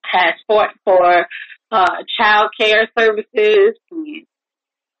she has fought for child care services and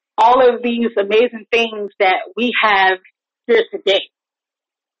all of these amazing things that we have here today.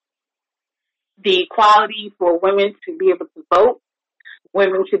 the equality for women to be able to vote,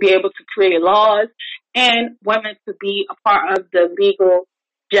 women to be able to create laws, and women to be a part of the legal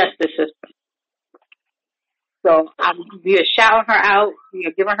justice system. So we are shouting her out. We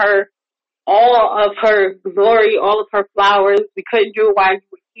are giving her all of her glory, all of her flowers. We couldn't do it while you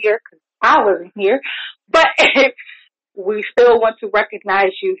were here because I wasn't here. But we still want to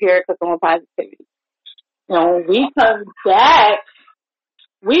recognize you here at Cooking with Positivity. Now, when we come back,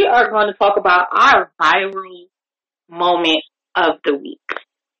 we are going to talk about our viral moment of the week.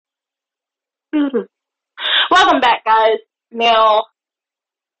 Welcome back, guys. Now,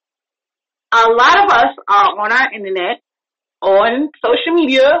 a lot of us are on our internet, on social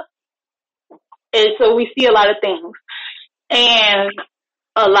media, and so we see a lot of things. And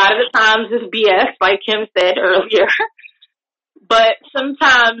a lot of the times it's BS, like Kim said earlier. But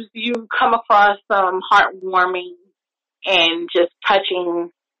sometimes you come across some heartwarming and just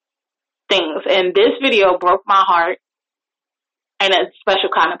touching things. And this video broke my heart in a special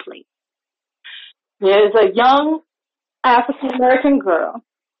kind of place. There's a young African-American girl,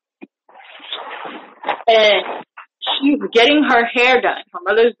 and she's getting her hair done. Her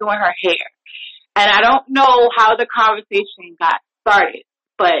mother's doing her hair. And I don't know how the conversation got started,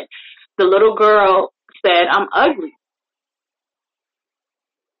 but the little girl said, "I'm ugly."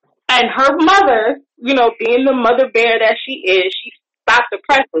 And her mother, you know, being the mother bear that she is, she stopped the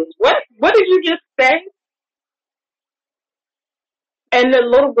presses. What did you just say? And the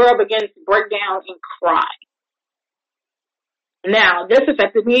little girl began to break down and cry. Now, this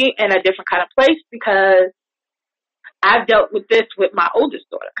affected me in a different kind of place because I've dealt with this with my oldest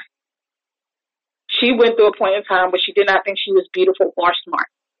daughter. She went through a point in time where she did not think she was beautiful or smart.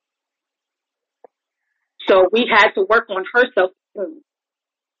 So we had to work on her self-esteem.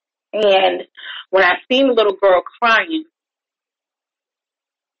 And when I seen the little girl crying,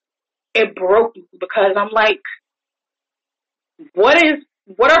 it broke me because I'm like, what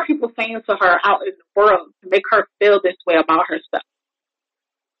are people saying to her out in the world to make her feel this way about herself?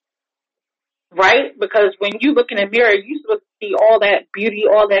 Right? Because when you look in the mirror, you're supposed to see all that beauty,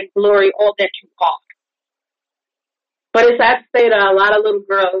 all that glory, all that you are. But it's sad to say that a lot of little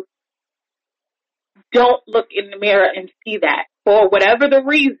girls don't look in the mirror and see that for whatever the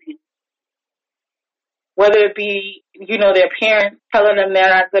reason. Whether it be, you know, their parents telling them they're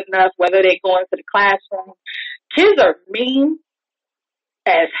not good enough, whether they go into the classroom. Kids are mean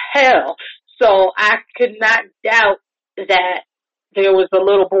as hell. So I could not doubt that there was a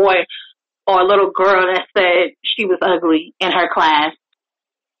little boy or a little girl that said she was ugly in her class.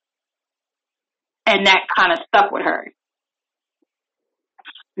 And that kind of stuck with her.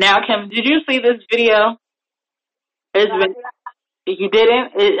 Now, Kim, did you see this video? You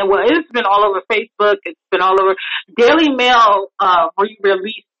didn't? It's been all over Facebook. It's been all over. Daily Mail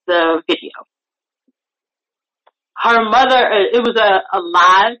re-released the video. Her mother, it was a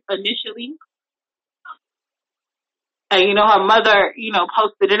live initially. And, you know, her mother, you know,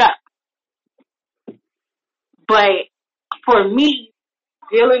 posted it up. But for me,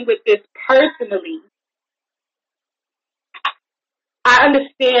 dealing with this personally, I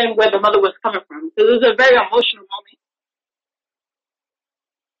understand where the mother was coming from. It was a very emotional moment.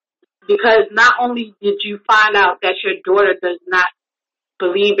 Because not only did you find out that your daughter does not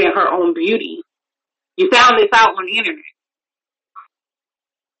believe in her own beauty, you found this out on the internet.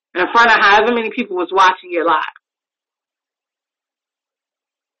 In front of however many people was watching your live.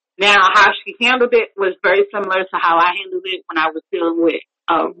 Now, how she handled it was very similar to how I handled it when I was dealing with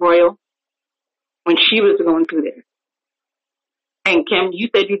Royal, when she was going through this. And Kim, you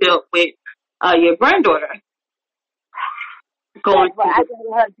said you dealt with your granddaughter. But I did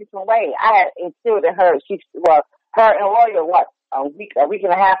her a different way. I had instilled in her. Her and Royal, a week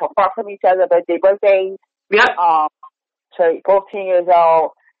and a half apart from each other, but their birthdays. Yep. So both 10 years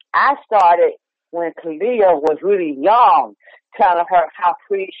old. I started when Kalia was really young, telling her how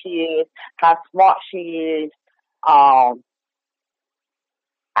pretty she is, how smart she is. I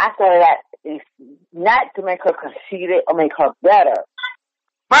started that not to make her conceited or make her better.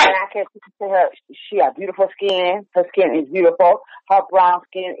 Right. And I kept saying to her, she has beautiful skin. Her skin is beautiful. Her brown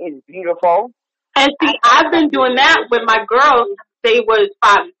skin is beautiful. And see, I've been doing that with my girls since they was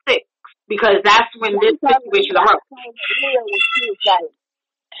 5 and 6, because that's when this situation arose. She was like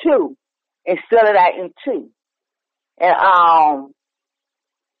 2, instead of that in 2. And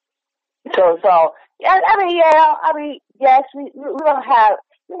so yeah, yes, we don't have.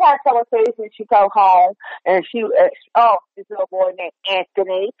 We had conversations when she come home, and this little boy named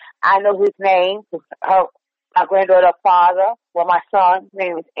Anthony. I know his name. my granddaughter's father, well, my son's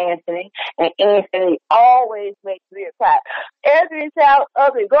name is Anthony, and Anthony always makes me cry. Anthony sounds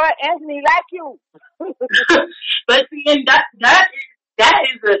ugly. Girl, Anthony like you. But see, and that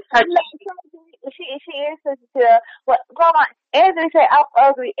is a touchy. She is sensitive. But Grandma, Anthony say I'm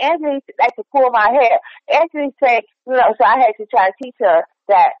ugly. Anthony like to pull my hair. Anthony say, so I had to try to teach her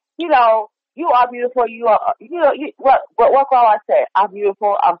that, you are beautiful. You are, what Grandma said. I'm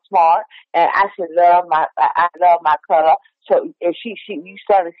beautiful. I'm smart, and I love my color. So if you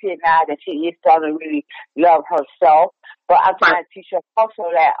starting to see it now that she is starting to really love herself. But I'm trying to teach her also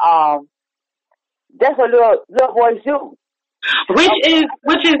that that's what little boys do.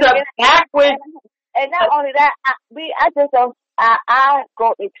 Which is a backwards. And not only that, I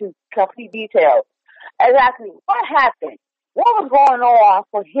go into complete details. Exactly what happened. What was going on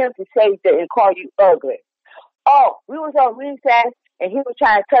for him to say that and call you ugly? Oh, we was on recess and he was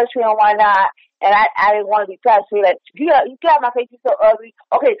trying to touch me and whatnot, and I didn't want to be touched. So like, you got my face, you so ugly.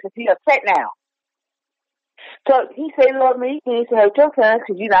 Okay, so he's upset now. So he said, Lord, me, he needs to hurt your son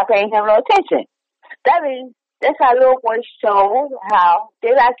because you're not paying him no attention. That means that's how little boys show how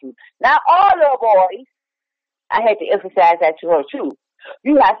they like you. Not all little boys. I had to emphasize that to her too.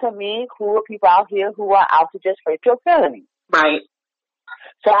 You have some mean, cruel people out here who are out to just hurt your feelings. Right.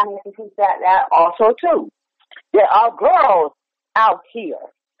 So I have to teach that also too. There are girls out here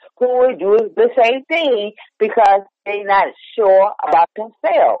who will do the same thing because they're not sure about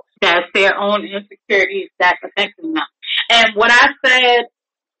themselves. That's their own insecurities that's affecting them. And when I said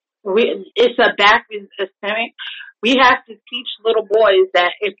it's a backwards systemic, we have to teach little boys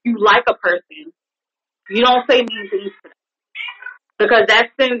that if you like a person, you don't say mean things to them. Because that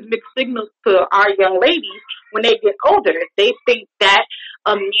sends mixed signals to our young ladies when they get older. They think that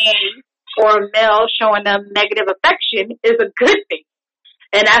a man or a male showing them negative affection is a good thing.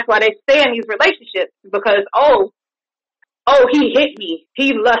 And that's why they stay in these relationships because, oh, he hit me.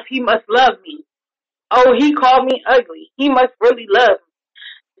 He must love me. Oh, he called me ugly. He must really love me.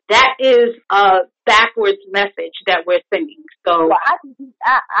 That is a backwards message that we're sending. So well, I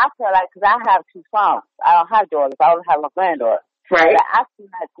feel like, because I have two sons. I don't have daughters. I don't have a granddaughter. Right. I feel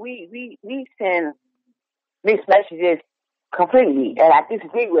like we send mixed messages completely, and I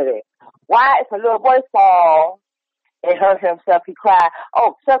disagree with it. Why, if a little boy falls and hurt himself, he cry,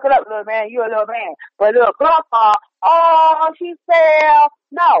 oh, suck it up, little man, you're a little man. But a little girl fall, oh, she fell.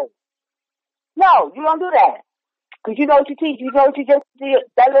 No, you don't do that. Because you know what you teach. You know what you just see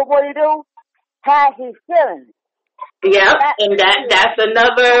that little boy to do? Hide his feelings. Yeah, and that's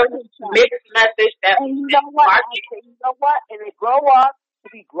another mixed message that. And you know what? And they grow up to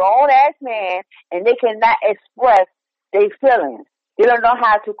be grown-ass men, and they cannot express their feelings. They don't know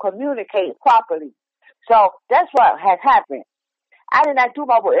how to communicate properly. So that's what has happened. I did not do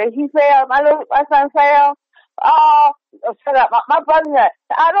my boy. He fell. My son fell. Oh, shut up. My brother said,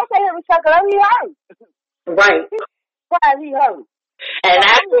 I don't say him to suck it up. He hurt. Right. Why he hurt? And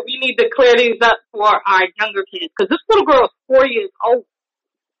that's what we need to clear these up for our younger kids. Because this little girl is 4 years old,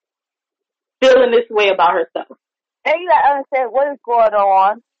 feeling this way about herself. And you got to understand what is going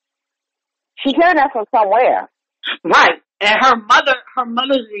on. She heard that from somewhere. Right. And her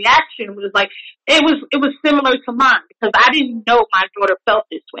mother's reaction was like, it was similar to mine. Because I didn't know my daughter felt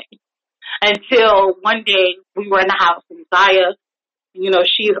this way. Until one day we were in the house and Zaya,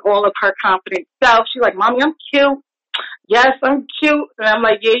 she's all of her confident self. She's like, Mommy, I'm cute. Yes, I'm cute. And I'm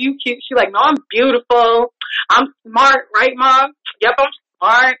like, yeah, you cute. She's like, no, I'm beautiful. I'm smart, right, Mom? Yep, I'm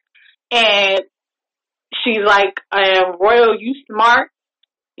smart. And she's like, Royal, you smart?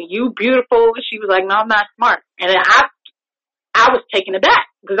 You beautiful? She was like, no, I'm not smart. And then I was taken aback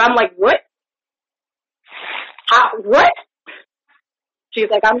because I'm like, what? What? She's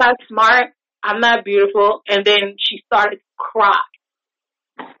like, I'm not smart. I'm not beautiful. And then she started to cry,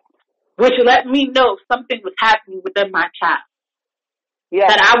 which let me know something was happening within my child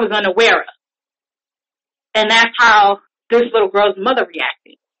that I was unaware of. And that's how this little girl's mother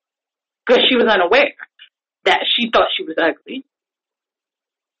reacted, because she was unaware that she thought she was ugly.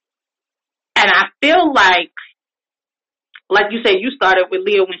 And I feel like you said, you started with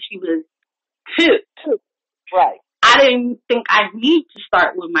Leah when she was 2. Right. I didn't think I need to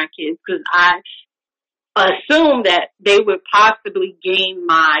start with my kids because I assumed that they would possibly gain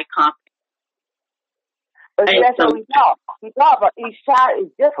my confidence. But that's what we thought. We thought, but each child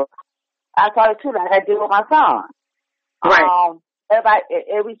is different. I thought it too, like I did with my son. Right.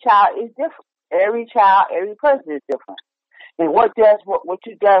 Every child is different. Every child, every person is different. And what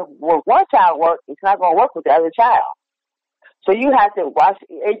you do with one child work, it's not going to work with the other child. So you have to watch.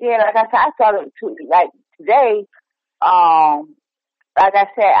 Again, like I said, I started to, like today. Like I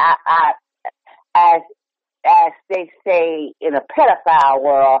said, I as they say in a pedophile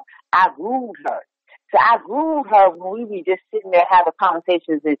world, I groomed her. So I groomed her when we be just sitting there having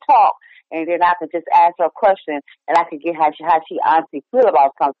conversations and talk, and then I could just ask her a question, and I could get how she honestly feel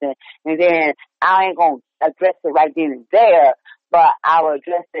about something, and then I ain't gonna address it right then and there, but I will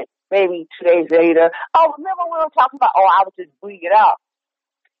address it maybe 2 days later. Oh, remember we were talking about? Oh, I would just bring it up,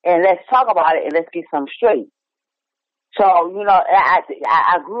 and let's talk about it, and let's get something straight. So,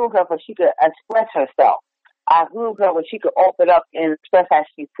 I groomed her so she could express herself. I groomed her where she could open up and express how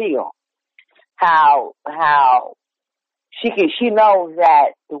she feels. How she knows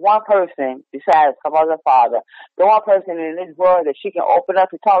that the one person besides her mother and father, the one person in this world that she can open up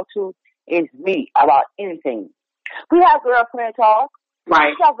to talk to is me about anything. We have girlfriend talk. Right.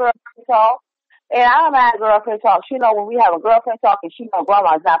 We have girlfriend talk. And I don't mind girlfriend talk. She know when we have a girlfriend talk, and she know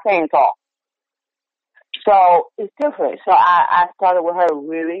grandma's not paying talk. So it's different. So I started with her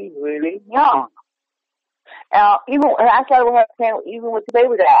really, really young. I started with her playing even with the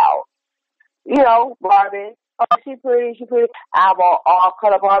baby doll. Barbie. Oh, she pretty. I bought all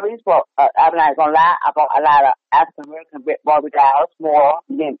color Barbies, but I'm not gonna lie, I bought a lot of African American Barbie dolls, more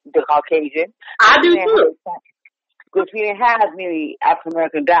than the Caucasian. I do too. Because we didn't have many African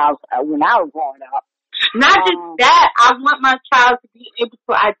American dolls when I was growing up. Not just that, I want my child to be able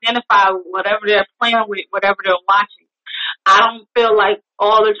to identify whatever they're playing with, whatever they're watching. I don't feel like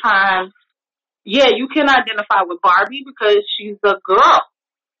all the time, yeah, you can identify with Barbie because she's a girl.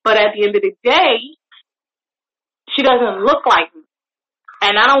 But at the end of the day, she doesn't look like me.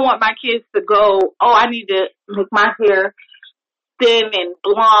 And I don't want my kids to go, oh, I need to make my hair thin and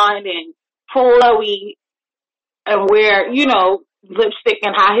blonde and flowy and wear, lipstick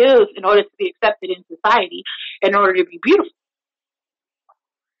and high heels in order to be accepted in society, in order to be beautiful.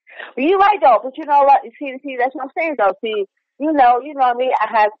 Well, you're right, though. But you know what? See, that's what I'm saying, though. See, you know me, I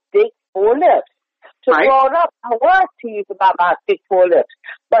have thick, full lips. So right. Growing up, I was teased about my thick, full lips.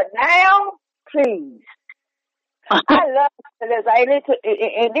 But now, please. I love my lips.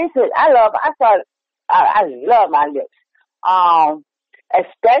 I love my lips.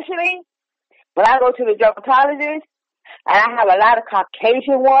 Especially when I go to the dermatologist, and I have a lot of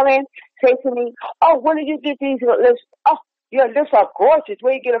Caucasian women say to me, oh, where did you get these lips? Oh, your lips are gorgeous.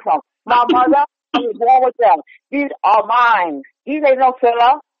 Where you get it from? My mother, I was born with them. These are mine. These ain't no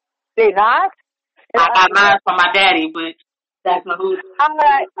filler. They not. I got mine from my daddy, but that's my who. I'm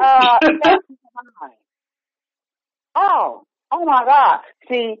like, that's mine. Oh my God.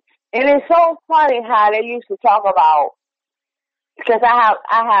 See, and it's so funny how they used to talk about, because I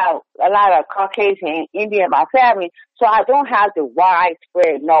have a lot of Caucasian and Indian in my family, so I don't have the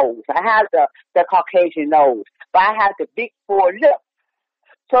widespread nose. I have the Caucasian nose, but I have the big full lips.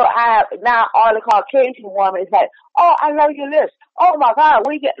 So I have now all the Caucasian women is like, oh, I love your lips. Oh my God,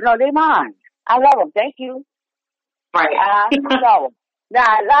 no, they mine. I love them. Thank you. Right. I love them. Now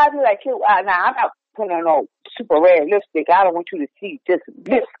a lot of people like, now I'm not putting on no super red lipstick. I don't want you to see just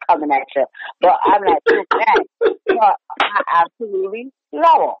lips coming at you, but I'm not doing that. But I absolutely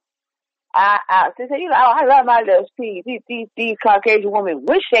love them. I love my lips. See, these Caucasian women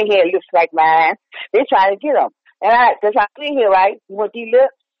wish they had lips like mine. They try to get them. And that's why I sit here, right? You want these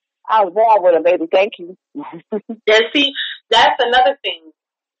lips? I was born with them, baby. Thank you. Yeah, see, that's another thing,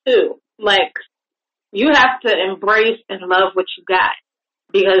 too. Like, you have to embrace and love what you got.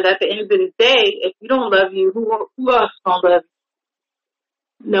 Because at the end of the day, if you don't love you, who else is going to love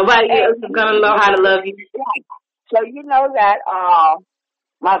you? Nobody else is going to know how to love you. So you know that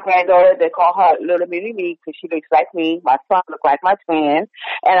my granddaughter, they call her Little Mini Me because she looks like me. My son looks like my twin.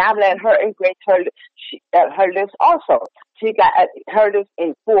 And I'm letting her embrace her lips also. She got her lips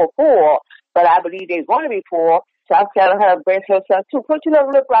in 4-4, but I believe they're going to be 4. So I'm telling her to embrace herself too. Put your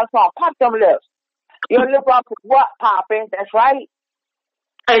little lip gloss on. Pop them lips. Your lip gloss is what popping? That's right.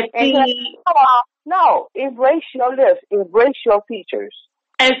 And see, no, embrace your lips. Embrace your features.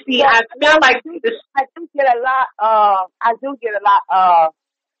 And see, so, I feel like this. I do get a lot.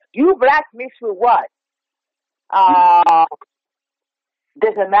 You black mixed with what?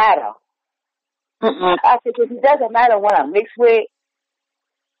 Doesn't matter. I said, because it doesn't matter what I'm mixed with.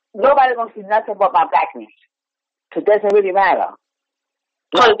 Nobody's gonna see nothing but my blackness. It doesn't really matter.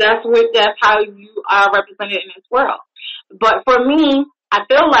 Because that's how you are represented in this world. But for me, I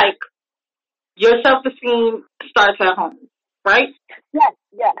feel like your self-esteem starts at home, right? Yes.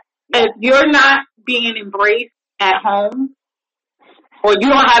 If you're not being embraced at home, or you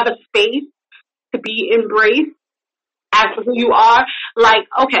don't have a space to be embraced as to who you are, like,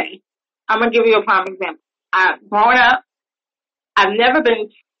 okay, I'm going to give you a prime example. Growing up, I've never been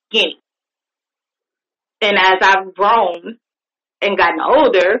skinny. And as I've grown and gotten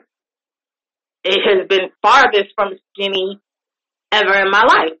older, it has been farthest from skinny ever in my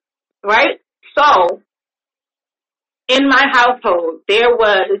life, right? So, in my household, there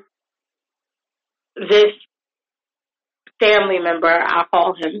was this family member, I'll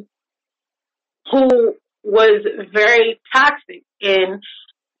call him, who was very toxic and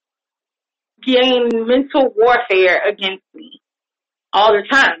gained mental warfare against me all the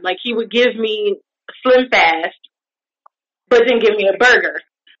time. Like, he would give me Slim Fast, but then give me a burger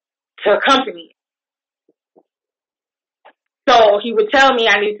to accompany it. So he would tell me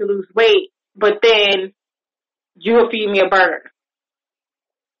I need to lose weight, but then you will feed me a burger.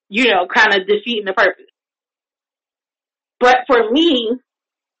 You know, kind of defeating the purpose. But for me,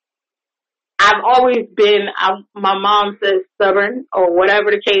 I've always been, my mom says stubborn or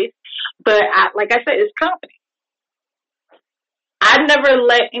whatever the case, but like I said, it's company. I never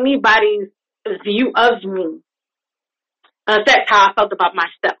let anybody's view of me affect how I felt about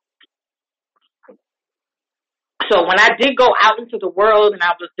myself. So when I did go out into the world and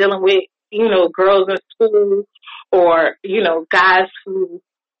I was dealing with, you know, girls in school or, you know, guys who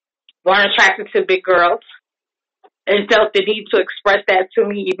weren't attracted to big girls and felt the need to express that to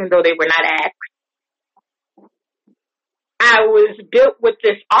me even though they were not asked, I was built with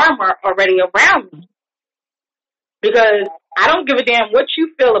this armor already around me because I don't give a damn what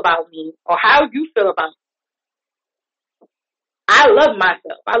you feel about me or how you feel about me. I love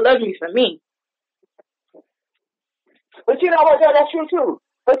myself. I love me for me. But you know what, though, that's true too.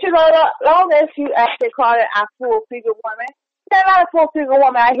 But you know, long as you actually call it a full figure woman, there are a lot of full figure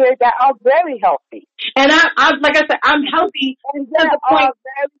women out here that are very healthy. And I'm like I said, I'm healthy and there to the point. Are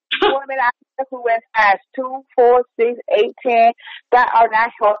very women out here who wear size 2, 4, 6, 8, 10 that are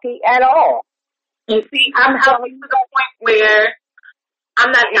not healthy at all. And see, I'm healthy to the point where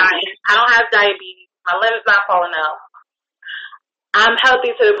I'm not dying. I don't have diabetes. My limbs not falling out. I'm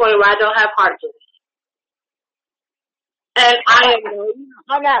healthy to the point where I don't have heart disease. And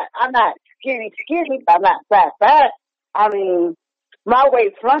I'm not skinny, but I'm not fat. I mean, my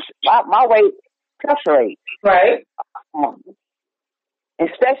weight fluctuates. Right.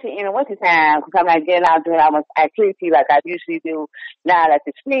 Especially in the wintertime, because I'm not getting out doing that much activity like I usually do. Now that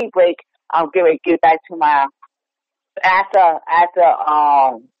the spring break, I'm going to get back to my after I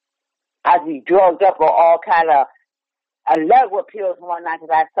be drugged up on all kind of level pills and whatnot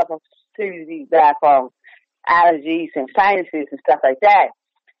because I suffer seriously back from allergies and sinuses and stuff like that.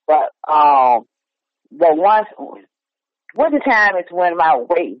 But wintertime is when my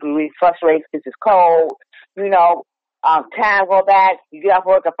weight really fluctuates because it's cold. You know, time go back. You get off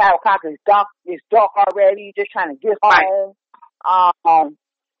work at 5 o'clock. It's dark already. You're just trying to get home. Right.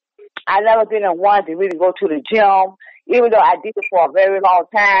 I've never been in one to really go to the gym, even though I did it for a very long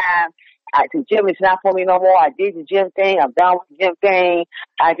time. The gym is not for me no more. I did the gym thing. I'm done with the gym thing.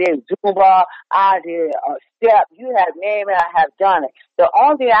 I did Zumba. I did a step. You have named it. I have done it. The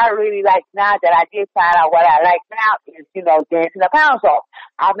only thing I really like now that I did find out what I like now is, you know, dancing the pounds off.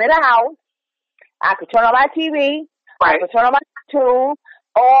 I'm in a house. I could turn on my TV. Right. I could turn on my YouTube.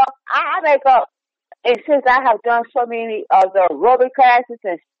 Or I make up. And since I have done so many of the aerobic classes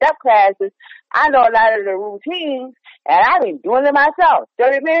and step classes, I know a lot of the routines, and I've been doing it myself.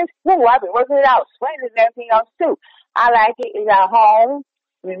 30 minutes, I've been working it out, sweating and everything else too. I like it. It's at home.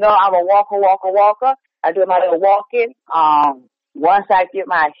 You know, I'm a walker. I do my little walking. Once I get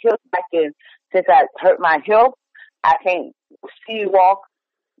my hip back in, since I hurt my hip, I can't sea walk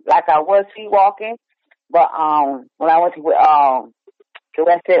like I was sea walking. But when I went to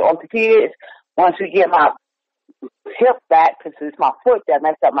West End Orthopedics, once we get my hip back, because it's my foot that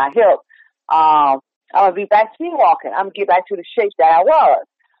messed up my hip, I'm going to be back speed walking. I'm going to get back to the shape that I was.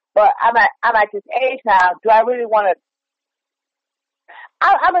 But I'm at this age now, do I really want to?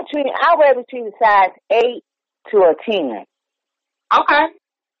 I wear between the size 8 to a 10. Okay.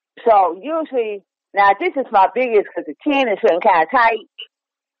 So usually, now this is my biggest because the 10 is getting kind of tight.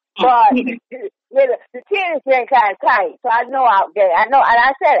 But the 10 is getting kind of tight. So I know and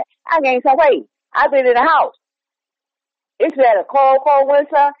I said it. I gained some weight. I've been in the house. It's been a cold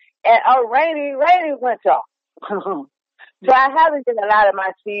winter and a rainy winter. So I haven't done a lot of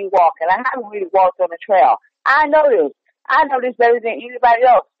my speed walking. I haven't really walked on the trail. I know this. I know this better than anybody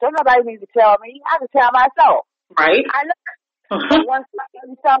else. Don't nobody need to tell me. I can tell myself. Right. I know. Once I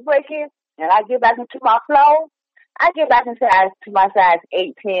start breaking and I get back into my flow, I get back to my size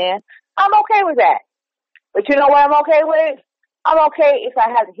 8, 10. I'm okay with that. But you know what I'm okay with? I'm okay if I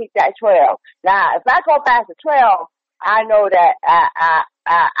have to hit that trail. Now, if I go past the trail, I know that I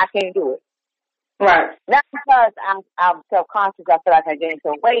can't do it. Right. Not because I'm self-conscious, I feel like I gained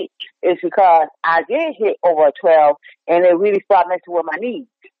some weight. It's because I did hit over a 12, and it really started messing with my knees.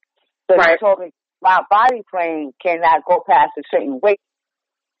 So Right. he told me my body frame cannot go past a certain weight.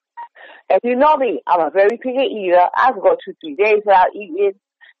 If you know me, I'm a very picky eater. I can go 2-3 days without eating.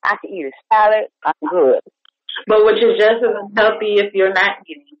 I can eat a salad. I'm good. But which is just as unhealthy if you're not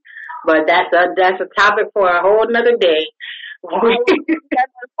eating. But that's a topic for a whole nother day. That's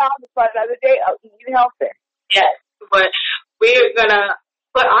a topic for another day of eating healthy. Yes, but we're gonna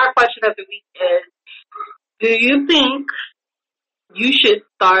put our question of the week is: do you think you should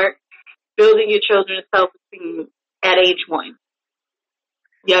start building your children's self-esteem at age 1?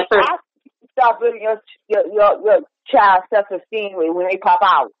 Yes, sir. I start building your child's self-esteem when they pop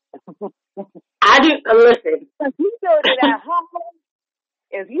out. I do. Listen.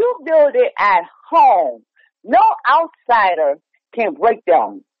 If you build it at home, no outsider can break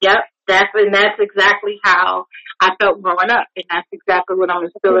them. Yep, that's exactly how I felt growing up, and that's exactly what I'm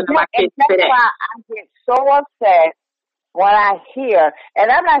instilling in my kids That's today. why I get so upset when I hear, and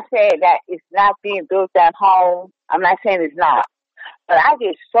I'm not saying that it's not being built at home. I'm not saying it's not, but I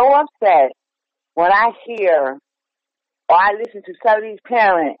get so upset when I hear or I listen to some of these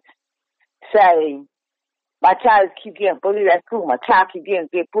parents say, my child keep getting bullied at school. My child keep getting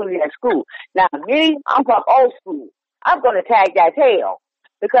bullied at school. Now, me, I'm from old school. I'm going to tag that tail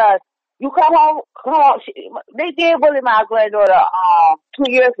because you come home. They did bully my granddaughter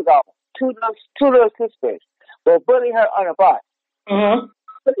 2 years ago. Two little sisters were bullying her on a bus. Mm-hmm.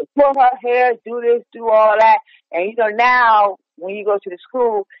 Pull her hair, do this, do all that. And, you know, now when you go to the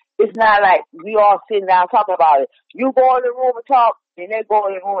school, it's not like we all sitting down talking about it. You go in the room and talk, and they go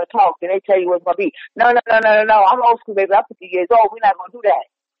in the room and talk, and they tell you what's going to be. No. I'm old school, baby. I'm 50 years old. We're not going to do that.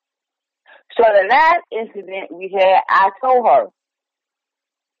 So the last incident we had, I told her,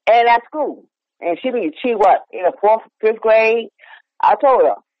 and at school, and she what, in the 4th, 5th grade, I told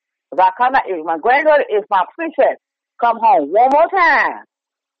her, if my granddaughter, if my princess come home one more time,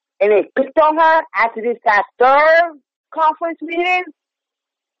 and they picked on her after that 3rd conference meeting,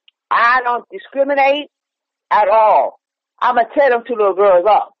 I don't discriminate at all. I'm going to tear them 2 little girls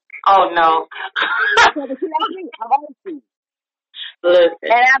up. Oh, no. I'm old school. Listen.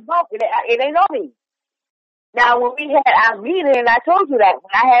 And they know me. Now, when we had our meeting, I told you that,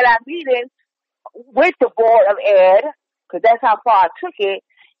 when I had our meeting with the Board of Ed, because that's how far I took it,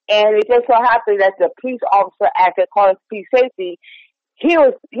 and it just so happened that the police officer at the College of Police Safety, he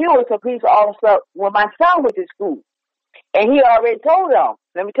was a police officer when my son went to school. And he already told them,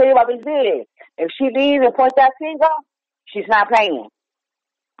 let me tell you about this is. If she leaves and points that finger, she's not playing.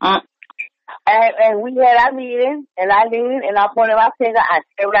 And we had our meeting, and I leaned, and I pointed my finger. I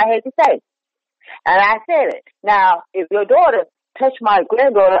said what I had to say. And I said it. Now, if your daughter touched my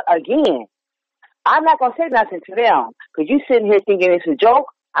granddaughter again, I'm not going to say nothing to them. Because you sitting here thinking it's a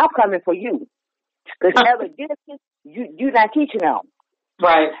joke. I'm coming for you. Because evidently, you're not teaching them.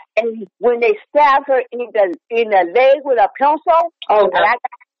 Right. And when they stabbed her in the leg with a pencil, and I got an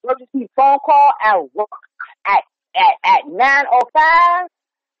emergency phone call at 9:05,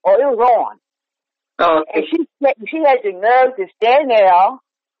 or it was on. Oh. And she had the nerve to stand there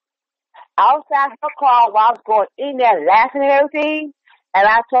outside her car while I was going in there laughing and everything. And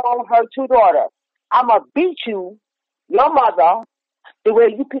I told her 2 daughters, I'm going to beat you, your mother, the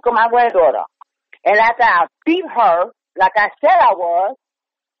way you pick on my granddaughter. And after I beat her, like I said I was,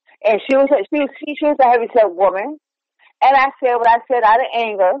 and she was a heavy-set woman, and I said what I said out of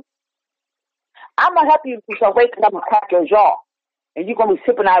anger, I'm going to help you lose some weight because I'm going to crack your jaw. And you're going to be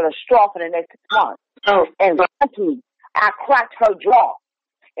sipping out of a straw for the next 6 months. Oh. And I cracked her jaw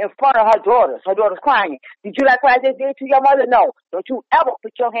in front of her daughters. Her daughter's crying. Did you like what I just did to your mother? No. Don't you ever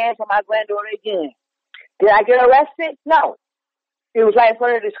put your hands on my granddaughter again. Did I get arrested? No. It was right in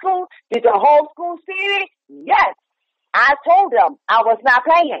front of the school. Did the whole school see it? Yes. I told them I was not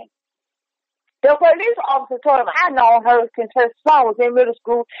playing. The police officer told him I known her since her son was in middle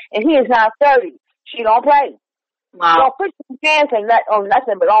school and he is now 30. She don't play. Wow. Don't put your hands on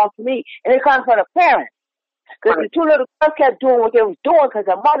nothing belongs to me. And it comes from the parents. Because the 2 little girls kept doing what they was doing because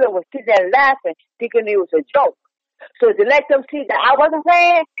the mother was sitting there laughing, thinking it was a joke. So to let them see that I wasn't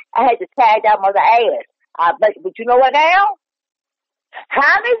playing, I had to tag that mother ass. But you know what now?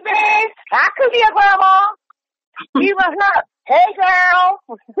 Hi, Miss Vince. I could be a grandma. Even her. Hey, girl.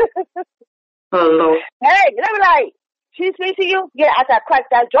 Oh, Lord. Hey, let me like, she speaks to you? Yeah, after I crack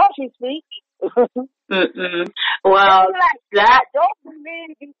that jaw, she speaks. Well, I don't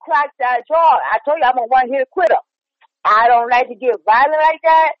mean you crack that jaw. I told you I'm a one-hit quitter. I don't like to get violent like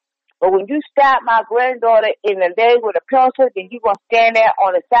that. But when you stab my granddaughter in the leg with a pencil, then you going to stand there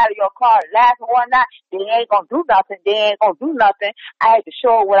on the side of your car laughing one night. They ain't going to do nothing. They ain't going to do nothing. I had to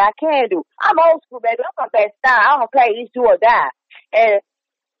show her what I can do. I'm old school, baby. I'm going to play style. I'm going to play each do or die. And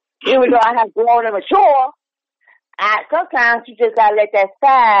Even though I have grown and mature, sometimes you just gotta let that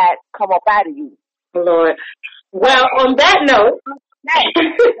side come up out of you. Lord. Well, on that note,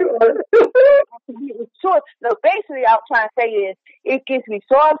 so basically, I'm trying to say is, it gets me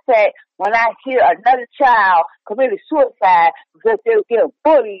so upset when I hear another child committed suicide because they were getting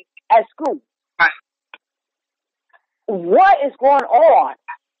bullied at school. Right. What is going on?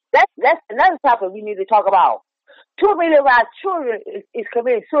 That's another topic we need to talk about. Too many of our children is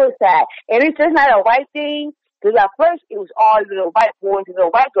committing suicide, and it's just not a white thing. Because at first it was all little white boys and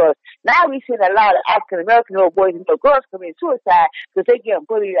little white girls. Now we see a lot of African American little boys and little girls committing suicide because they get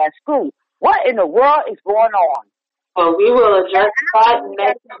bullied at school. What in the world is going on? Well, we will address that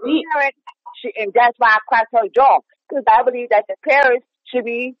next week. And that's why I cracked her jaw, because I believe that the parents should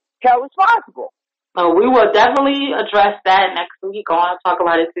be held responsible. We will definitely address that next week. I want to talk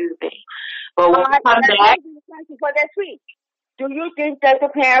about it Tuesday. But when we come back, for next week. Do you think that the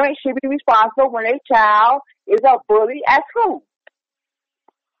parents should be responsible when a child is a bully at school?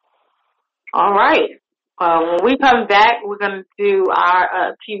 All right. When we come back, we're going to do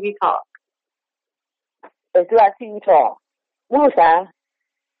our TV talk. Let's do our TV talk. Musa.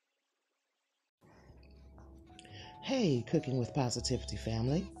 Hey, Cooking with Positivity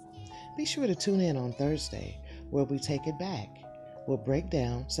family. Be sure to tune in on Thursday where we take it back. We'll break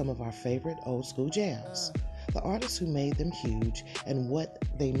down some of our favorite old school jams, the artists who made them huge, and what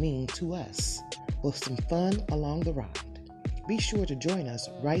they mean to us, with some fun along the ride. Be sure to join us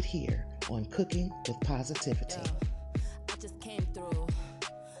right here on Cooking with Positivity. I just came through.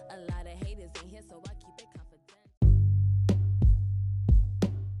 A lot of haters in here, so I keep it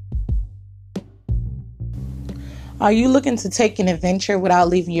confidential. Are you looking to take an adventure without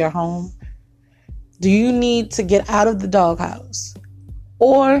leaving your home? Do you need to get out of the doghouse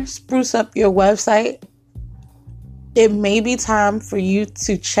or spruce up your website? It may be time for you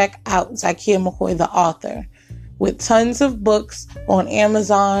to check out Zakia McCoy, the author, with tons of books on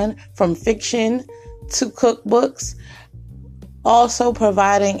Amazon, from fiction to cookbooks, also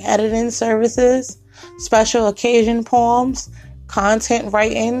providing editing services, special occasion poems, content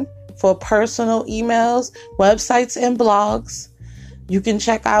writing for personal emails, websites, and blogs. You can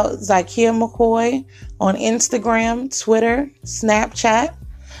check out Zakia McCoy on Instagram, Twitter, Snapchat,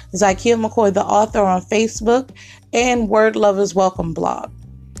 Zakia McCoy, the author, on Facebook, and Word Lovers Welcome blog.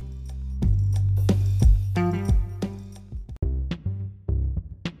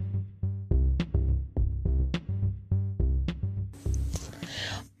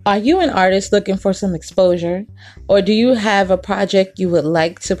 Are you an artist looking for some exposure? Or do you have a project you would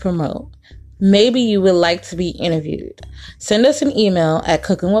like to promote? Maybe you would like to be interviewed. Send us an email at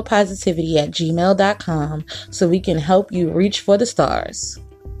cookingwithpositivity@gmail.com so we can help you reach for the stars.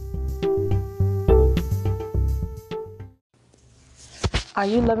 Are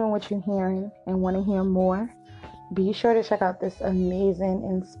you loving what you're hearing and want to hear more? Be sure to check out this amazing,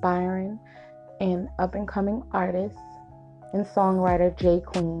 inspiring, and up-and-coming artist and songwriter, J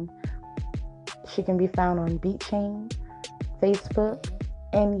Queen. She can be found on BeatChain, Facebook,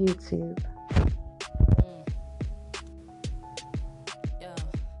 and YouTube.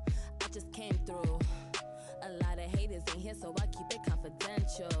 I just came through. A lot of haters in here, so I keep it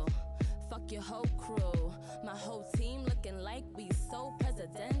confidential. Fuck your whole crew. My whole team looking like we so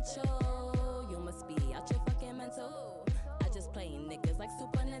presidential. You must be out your fucking mental. I just play niggas like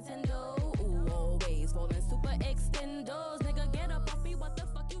Super Nintendo. Ooh, always rolling super extendos. Nigga, get up off me. What the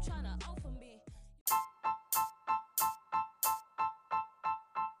fuck you tryna offer me?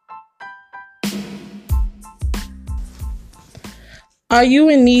 Are you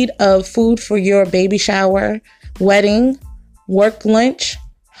in need of food for your baby shower, wedding, work lunch,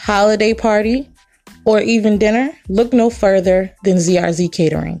 holiday party, or even dinner? Look no further than ZRZ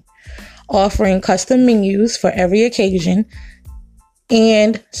Catering, offering custom menus for every occasion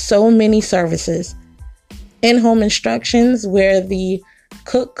and so many services. In-home instructions where the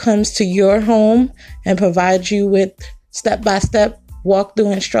cook comes to your home and provides you with step-by-step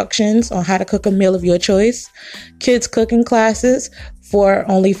walkthrough instructions on how to cook a meal of your choice. Kids cooking classes for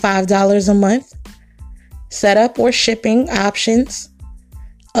only $5 a month. Setup or shipping options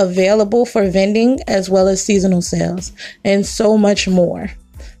available for vending as well as seasonal sales, and so much more.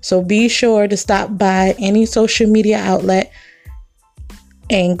 So be sure to stop by any social media outlet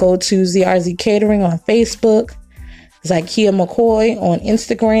and go to ZRZ Catering on Facebook, Zakia McCoy on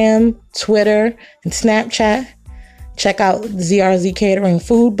Instagram, Twitter, and Snapchat. Check out ZRZ Catering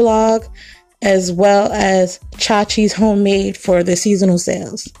food blog, as well as Chachi's Homemade for the seasonal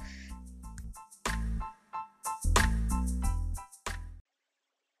sales.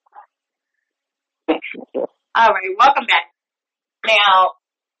 All right, welcome back. Now,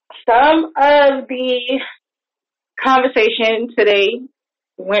 some of the conversation today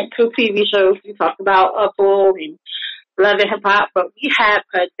went to TV shows. We talked about Upload and Love and Hip Hop, but we have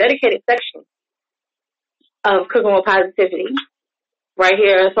a dedicated section of Cooking with Positivity right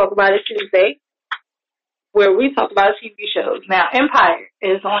here at Talk About It Tuesday, where we talk about TV shows. Now, Empire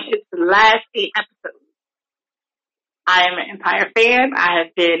is on its last 8 episodes. I am an Empire fan. I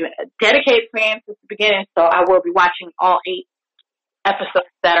have been a dedicated fan since the beginning, so I will be watching all 8 episodes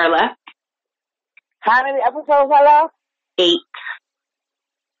that are left. How many episodes are left? 8.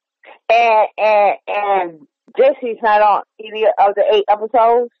 And Jesse's not on any of the 8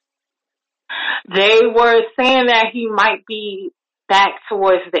 episodes? They were saying that he might be back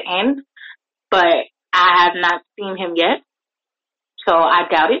towards the end, but I have not seen him yet, so I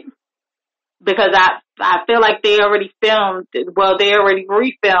doubt it. Because I feel like they already refilmed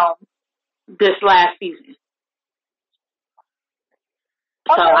this last season.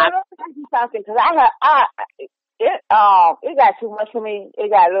 Okay, So let me ask you something, because it got too much for me. It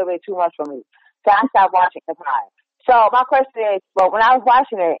got a little bit too much for me. So I stopped watching Empire. So my question is, but when I was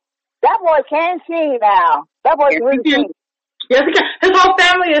watching it, that boy can sing now. That boy can really sing. Yes, he can. His whole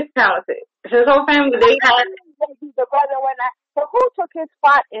family is talented. His whole family, they have the brother when so who took his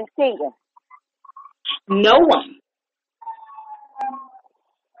spot in singing? no one.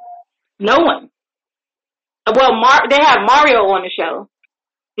 No one. Well, they have Mario on the show.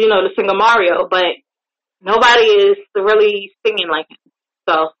 You know, the singer Mario, but nobody is really singing like him.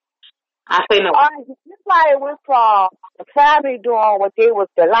 So I say no. This why it went from the family doing what they was,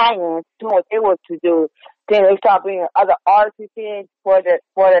 the Lions doing what they was to do. Then they start bringing other artists in for the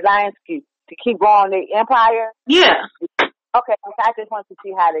Lions to keep going the Empire. Yeah. Okay, I just want to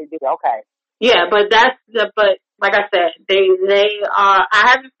see how they do it. Okay. Yeah, but like I said, they are.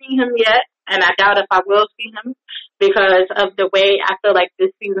 I haven't seen him yet, and I doubt if I will see him because of the way I feel like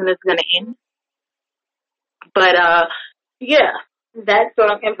this season is going to end. But yeah, that's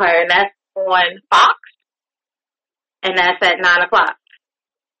on Empire, and that's on Fox, and that's at 9:00.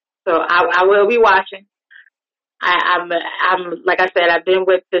 So I will be watching. I'm like I said, I've been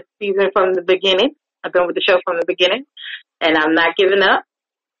with the season from the beginning. I've been with the show from the beginning, and I'm not giving up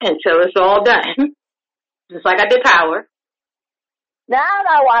until it's all done. Just like I did Power. Now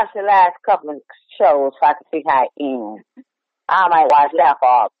I watched the last couple of shows so I can see how it ends. I might watch that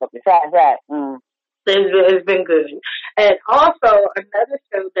far, but besides that, It's been good. And also another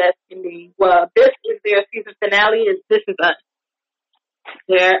show that's this is their season finale. This Is Us.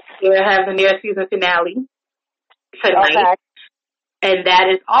 They're having their season finale tonight, okay. And that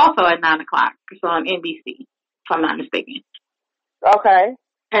is also at 9:00. It's on NBC, if I'm not mistaken. Okay.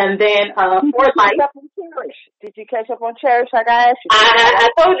 And then for Life. Did you catch up on Cherish? Like I asked you. I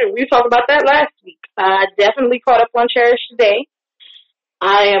told you we talked about that last week. I definitely caught up on Cherish today.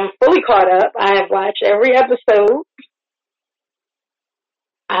 I am fully caught up. I have watched every episode.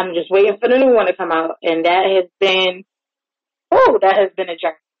 I'm just waiting for the new one to come out, and that has been a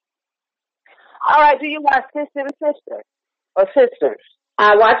journey. All right, do you watch Sister to Sister or Sisters?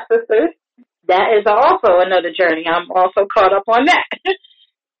 I watched Sisters. That is also another journey. I'm also caught up on that.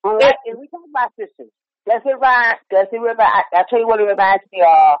 All right, and we talk about Sisters. Does it remind? I'll tell you what it reminds me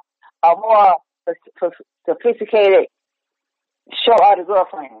of. A more sophisticated show of the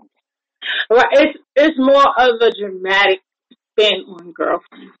Girlfriends. Right, it's more of a dramatic spin on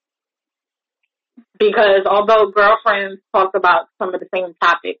Girlfriends. Because although Girlfriends talked about some of the same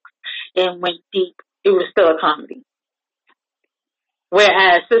topics and went deep, it was still a comedy.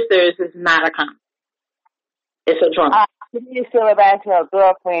 Whereas Sisters is not a comedy. It's a drama. You still reminds me of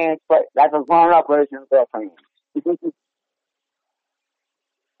Girlfriends, but like a grown-up version of Girlfriends.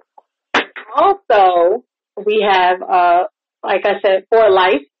 Also, we have, like I said, For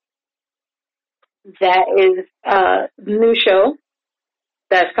Life. That is a new show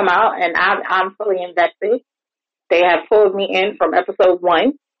that's come out, and I'm fully invested. They have pulled me in from episode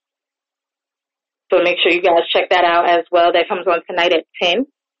 1. So make sure you guys check that out as well. That comes on tonight at 10.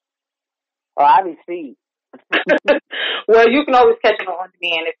 Oh, I received. Well, you can always catch it on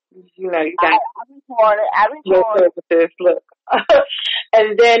demand if you got I recorded. services. Look.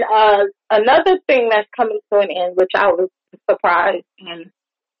 And then another thing that's coming to an end, which I was surprised and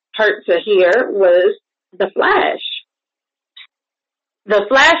hurt to hear, was The Flash. The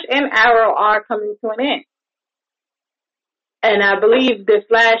Flash and Arrow are coming to an end. And I believe this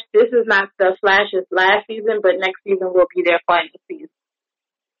is not The Flash's last season, but next season will be their final season.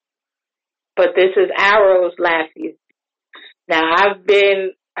 But this is Arrow's last season. Now, I've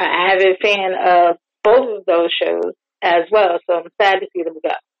been an avid fan of both of those shows as well, so I'm sad to see them go.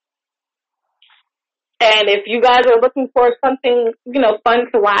 And if you guys are looking for something,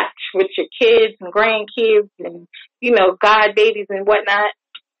 fun to watch with your kids and grandkids and, god babies and whatnot,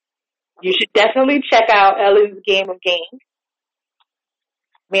 you should definitely check out Ellen's Game of Games.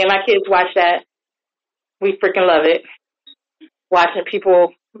 Me and my kids watch that. We freaking love it. Watching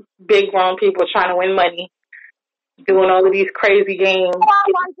people, big grown people trying to win money, doing all of these crazy games. I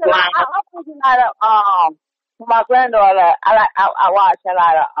watch a lot of, for my granddaughter, I watch a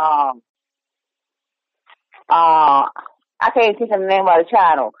lot of, I can't think of the name of the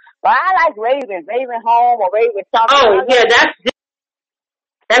channel, but I like Raven Home or Raven something. Oh, yeah,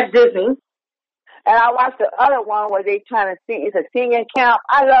 that's Disney. And I watched the other one where they trying to sing. It's a singing camp.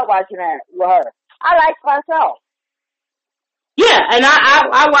 I love watching that with her. I like myself. Yeah, and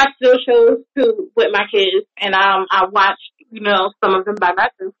I watch those shows too with my kids, and I watch some of them by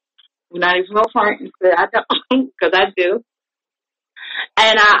myself. We're not even gonna front and say I don't, because I do.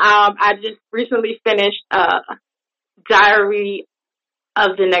 And I just recently finished Diary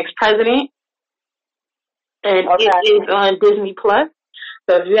of the Next President, and It is on Disney Plus.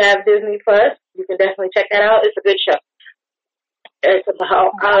 So if you have Disney Plus, you can definitely check that out. It's a good show. It's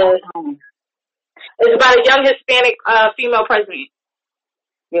about a young Hispanic female president.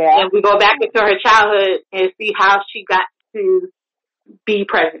 Yeah. And we go back into her childhood and see how she got to be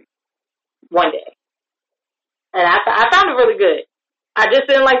president one day. And I found it really good. I just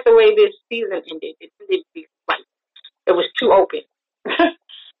didn't like the way this season ended. It was too open.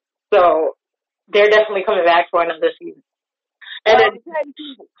 So they're definitely coming back for another season. And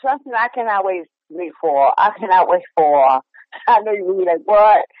trust me, I cannot wait for. I know you will be like,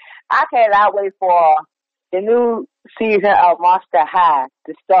 what? I cannot wait for the new season of Monster High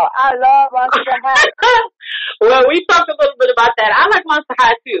to start. I love Monster High. Well, we talked a little bit about that. I like Monster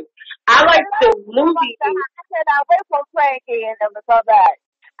High too. I like the movie. I cannot wait for Frankie and them to come back.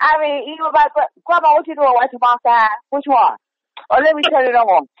 I mean, even like, Grandma, what you doing watching Monster High? Which one? Or let me turn it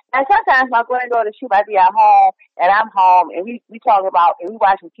on. And sometimes my granddaughter, she might be at home, and I'm home, and we talk about, and we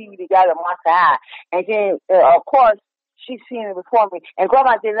watching TV together, Monster High. And then, of course, she's seen it before me. And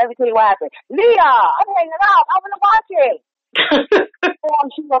Grandma said, let me tell you what happened. Leah, I'm hanging out. I want to watch it.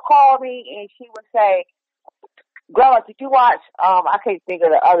 She would call me, and she would say, Grandma, did you watch, I can't think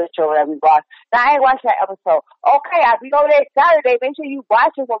of the other show that we watched. Now, I ain't watched that episode. Okay, I'll be over there Saturday. Make sure you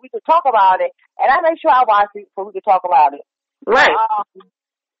watch it so we can talk about it. And I make sure I watch it so we can talk about it. Right.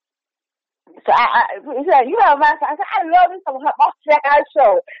 So he said, you have a master. I said, I love this Monster High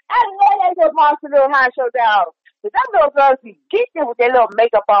show. I love that Monster High show down. Because them little girls be geeking with their little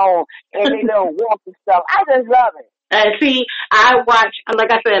makeup on and their little warmth and stuff. I just love it. And see, I watch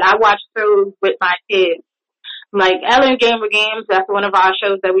shows with my kids. Like Ellen Game of Games, that's one of our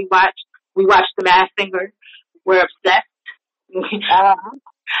shows that we watch. We watch The Masked Singer. We're obsessed.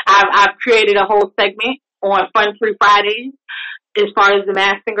 I've created a whole segment on Fun Free Fridays as far as The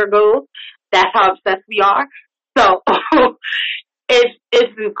Masked Singer goes. That's how obsessed we are. So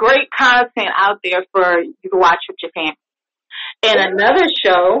it's great content out there for you to watch with your family. And another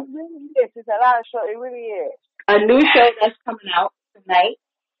show. It really is. It's a lot of shows. It really is. A new show that's coming out tonight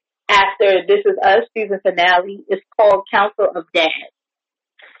after This Is Us season finale is called Council of Dads.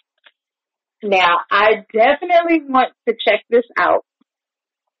 Now, I definitely want to check this out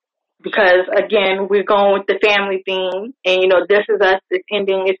because, again, we're going with the family theme. And, This Is Us is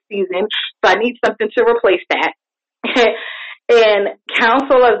ending its season, so I need something to replace that. And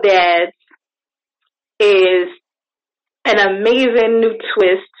Council of Dads is an amazing new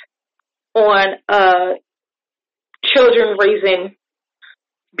twist on children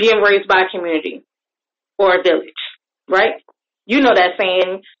being raised by a community or a village, right? You know that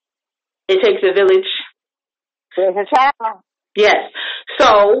saying, it takes a village. There's a child. Yes.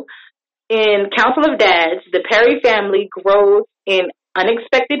 So, in Council of Dads, the Perry family grows in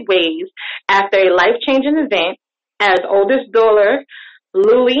unexpected ways after a life-changing event as oldest daughter,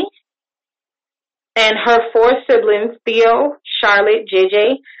 Louie, and her 4 siblings, Theo, Charlotte,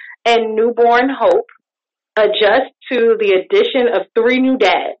 JJ, and newborn Hope, adjust to the addition of 3 new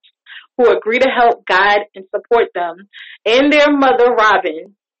dads who agree to help guide and support them and their mother,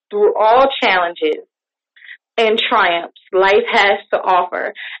 Robin, through all challenges and triumphs life has to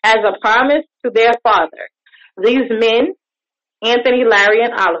offer. As a promise to their father, these men, Anthony, Larry,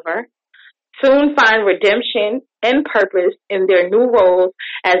 and Oliver, soon find redemption and purpose in their new roles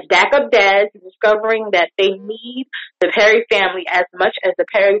as backup dads, discovering that they need the Perry family as much as the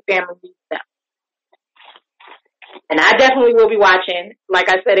Perry family needs them. And I definitely will be watching. Like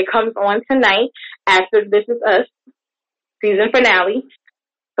I said, it comes on tonight after This Is Us season finale.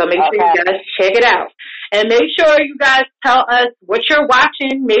 So make sure you guys check it out. And make sure you guys tell us what you're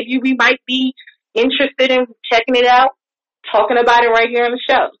watching. Maybe we might be interested in checking it out, talking about it right here on the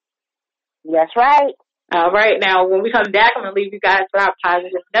show. That's right. All right, now when we come back, I'm going to leave you guys with our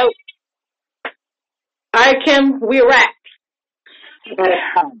positive note. All right, Kim, we're wrapped. I'm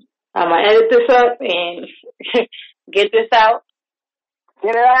going to edit this up and get this out.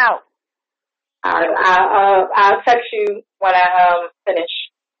 Get it out. I'll text you when I finish.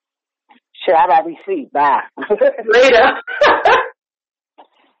 Sure, I got to be asleep. Bye. Later.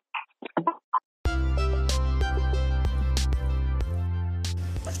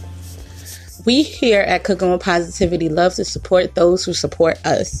 We here at Cooking with Positivity love to support those who support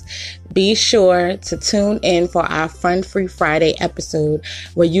us. Be sure to tune in for our Fun Free Friday episode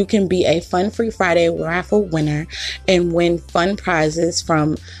where you can be a Fun Free Friday raffle winner and win fun prizes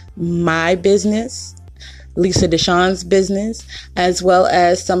from my business, Lisa Deshawn's business, as well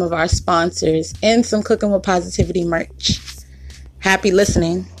as some of our sponsors and some Cooking with Positivity merch. Happy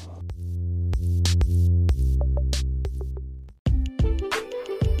listening.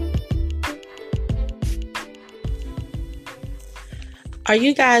 Are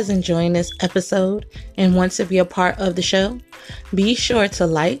you guys enjoying this episode and want to be a part of the show? Be sure to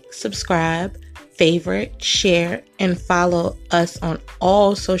like, subscribe, favorite, share, and follow us on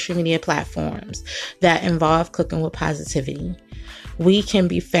all social media platforms that involve Cooking with Positivity. We can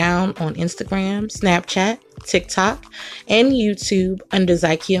be found on Instagram, Snapchat, TikTok, and YouTube under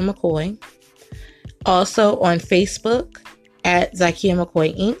Zykia McCoy. Also on Facebook at Zykia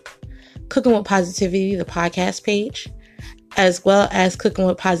McCoy Inc., Cooking with Positivity, the podcast page, as well as Cooking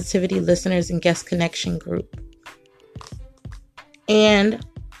with Positivity Listeners and Guest Connection Group, and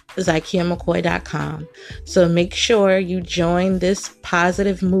ZykiaMcCoy.com. So make sure you join this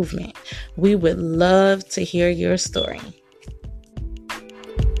positive movement. We would love to hear your story.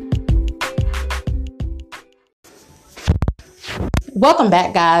 Welcome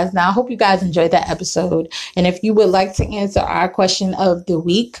back, guys. Now, I hope you guys enjoyed that episode. And if you would like to answer our question of the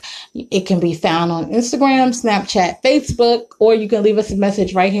week, it can be found on Instagram, Snapchat, Facebook, or you can leave us a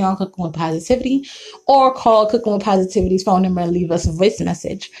message right here on Cooking with Positivity, or call Cooking with Positivity's phone number and leave us a voice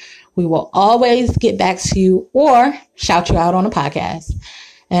message. We will always get back to you or shout you out on a podcast.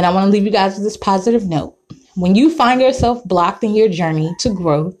 And I want to leave you guys with this positive note. When you find yourself blocked in your journey to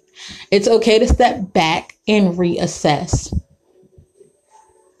growth, it's okay to step back and reassess.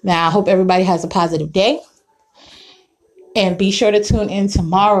 Now, I hope everybody has a positive day. And be sure to tune in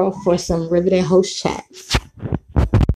tomorrow for some riveting host chat.